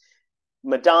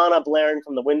 Madonna blaring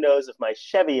from the windows of my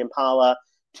Chevy Impala,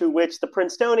 to which the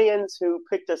Princetonians who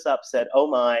picked us up said, "Oh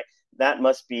my, that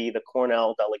must be the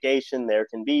Cornell delegation. There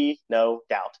can be no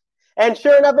doubt." And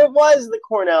sure enough, it was the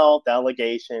Cornell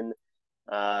delegation.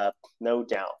 No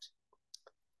doubt.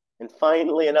 And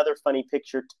finally, another funny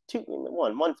picture.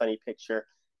 One funny picture.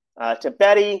 To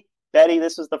Betty. Betty,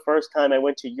 this was the first time I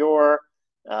went to your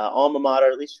alma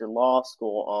mater, at least your law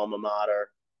school alma mater.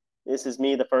 This is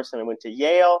me the first time I went to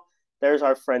Yale. There's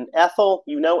our friend Ethel.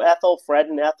 You know Ethel, Fred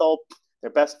and Ethel. They're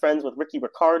best friends with Ricky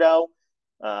Ricardo.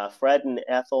 Fred and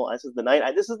Ethel. This is the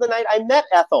night I met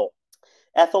Ethel.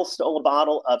 Ethel stole a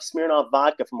bottle of Smirnoff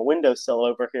vodka from a windowsill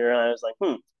over here, and I was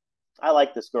like, I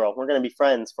like this girl. We're going to be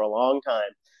friends for a long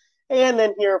time. And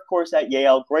then here, of course, at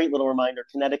Yale, great little reminder,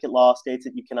 Connecticut law states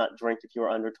that you cannot drink if you are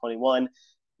under 21.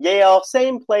 Yale,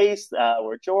 same place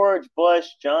where George Bush,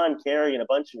 John Kerry, and a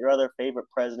bunch of your other favorite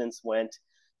presidents went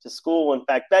to school. In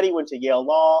fact, Betty went to Yale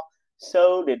Law.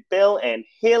 So did Bill and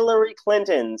Hillary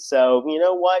Clinton. So you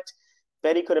know what?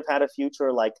 Betty could have had a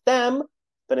future like them,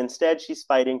 but instead she's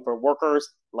fighting for workers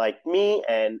like me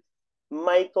and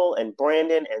Michael and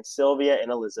Brandon and Sylvia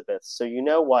and Elizabeth. So you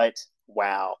know what?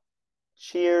 Wow.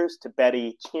 Cheers to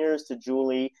Betty. Cheers to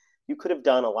Julie. You could have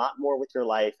done a lot more with your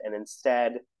life, and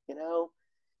instead,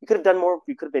 you could have done more.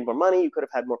 You could have made more money. You could have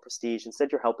had more prestige.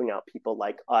 Instead, you're helping out people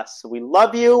like us. So we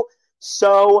love you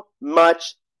so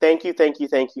much. Thank you, thank you,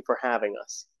 thank you for having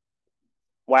us.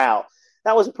 Wow.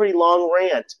 That was a pretty long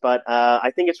rant, but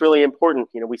I think it's really important.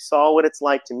 We saw what it's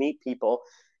like to meet people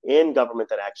in government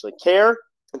that actually care,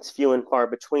 It's few and far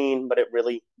between, but it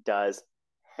really does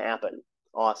happen.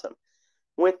 Awesome.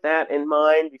 With that in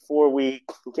mind, before we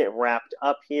get wrapped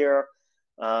up here,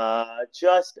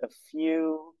 just a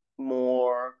few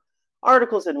more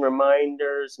articles and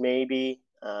reminders, maybe.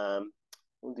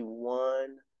 We'll do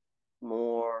one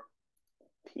more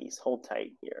piece. Hold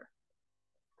tight here.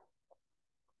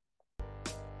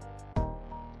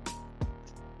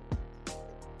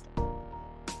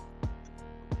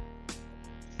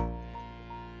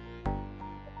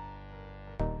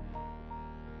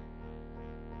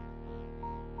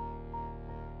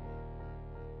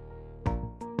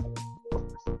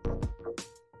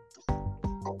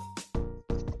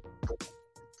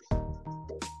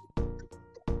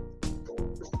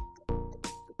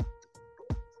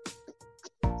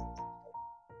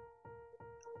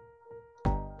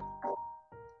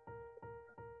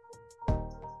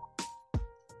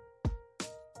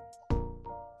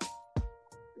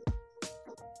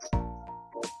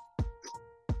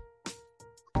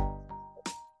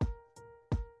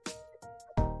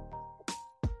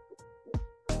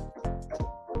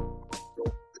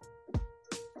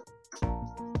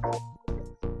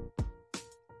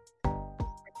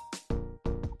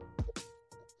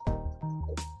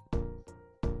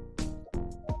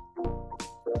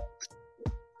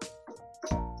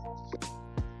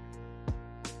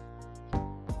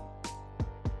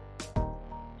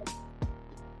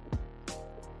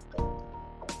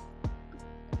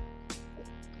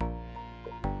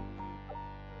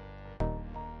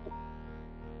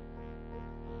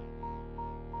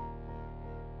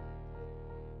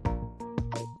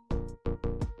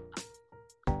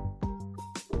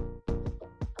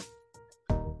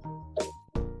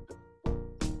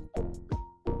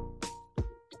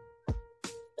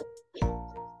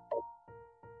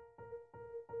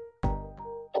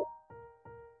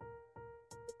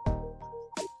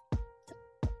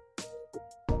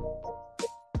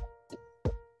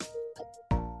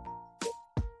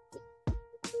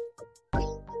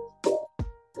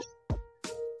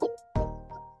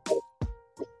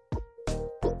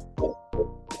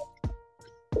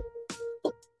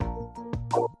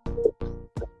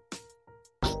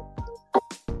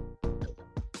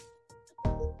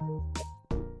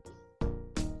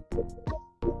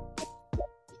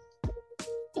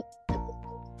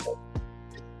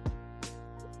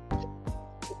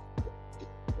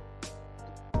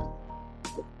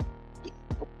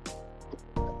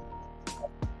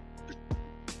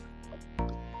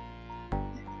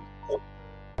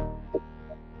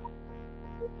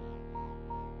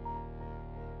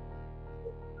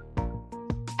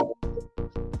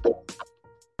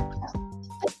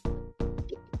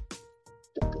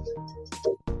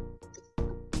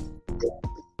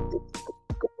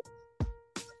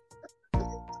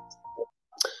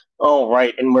 All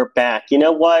right, and we're back. You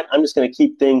know what? I'm just going to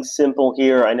keep things simple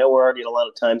here. I know we're already at a lot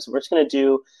of time, so we're just going to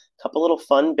do a couple little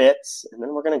fun bits, and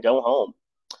then we're going to go home.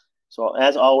 So,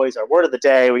 as always, our word of the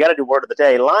day, we got to do word of the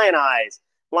day, lionize.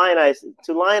 Lionize.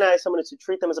 To lionize someone is to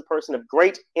treat them as a person of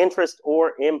great interest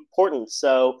or importance.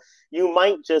 So, you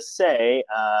might just say,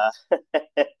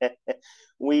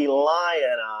 we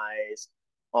lionize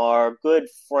our good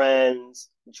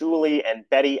friends, Julie and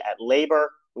Betty at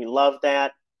Labor. We love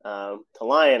that. To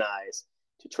lionize,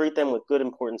 to treat them with good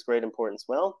importance, great importance.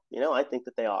 Well, I think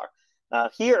that they are.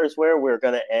 Here is where we're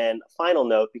going to end. A final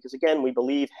note, because again, we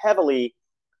believe heavily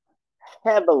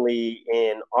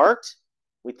in art.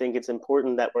 We think it's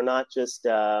important that we're not just,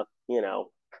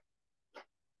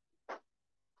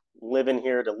 living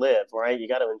here to live, right? You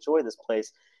got to enjoy this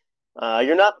place.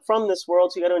 You're not from this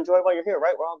world, so you got to enjoy while you're here,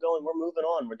 right? We're moving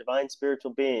on. We're divine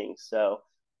spiritual beings. So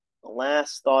the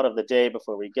last thought of the day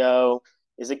before we go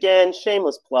is, again,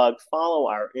 shameless plug. Follow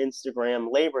our Instagram,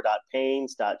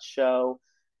 labor.pains.show,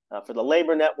 for the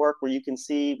Labor Network, where you can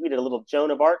see we did a little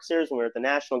Joan of Arc series when we were at the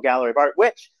National Gallery of Art,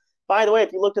 which, by the way,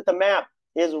 if you looked at the map,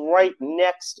 is right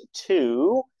next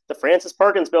to the Francis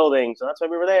Perkins Building. So that's why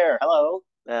we were there. Hello.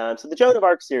 So the Joan of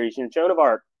Arc series, Joan of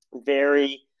Arc,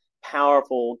 very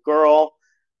powerful girl,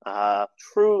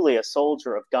 truly a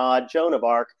soldier of God. Joan of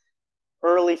Arc,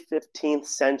 early 15th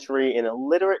century, an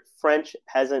illiterate French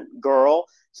peasant girl.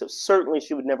 So certainly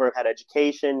she would never have had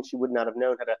education. She would not have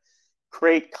known how to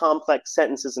create complex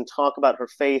sentences and talk about her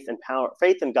faith and power,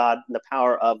 faith in God and the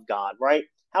power of God, right?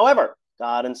 However,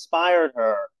 God inspired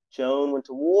her. Joan went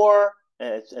to war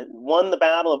and won the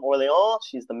Battle of Orleans.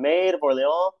 She's the Maid of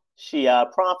Orleans. She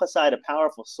prophesied a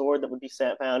powerful sword that would be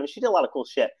found. I mean, she did a lot of cool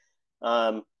shit.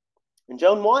 And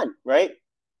Joan won, right?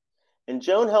 And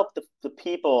Joan helped the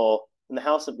people in the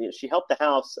house of, she helped the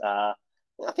house. I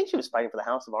think she was fighting for the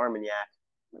House of Armagnac.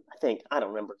 I don't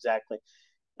remember exactly.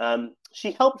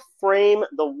 She helped frame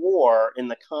the war in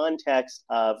the context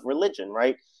of religion,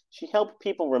 right? She helped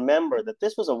people remember that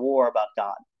this was a war about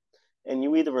God. And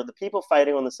you either were the people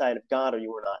fighting on the side of God or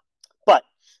you were not. But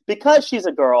because she's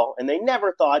a girl, and they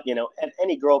never thought,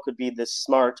 any girl could be this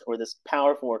smart or this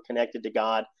powerful or connected to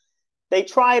God, they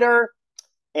tried her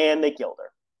and they killed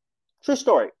her. True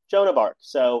story, Joan of Arc.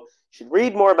 So you should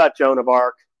read more about Joan of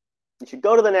Arc. You should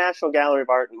go to the National Gallery of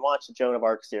Art and watch the Joan of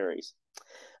Arc series.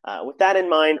 With that in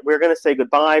mind, we're going to say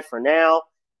goodbye for now.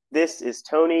 This is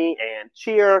Tony and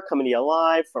Cheer coming to you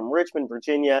live from Richmond,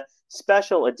 Virginia.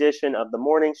 Special edition of the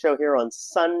morning show here on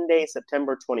Sunday,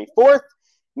 September 24th,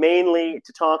 mainly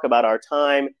to talk about our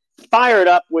time fired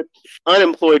up with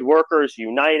Unemployed Workers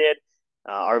United,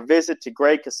 our visit to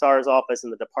Greg Kassar's office in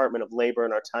the Department of Labor,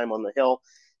 and our time on the Hill.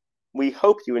 We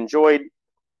hope you enjoyed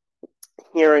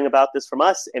hearing about this from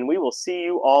us, and we will see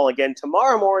you all again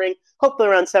tomorrow morning, hopefully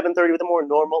around 7:30 with a more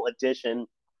normal edition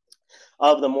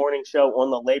of the morning show on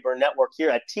the Labor Network here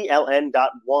at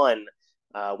TLN.1.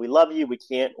 We love you. We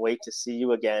can't wait to see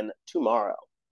you again tomorrow.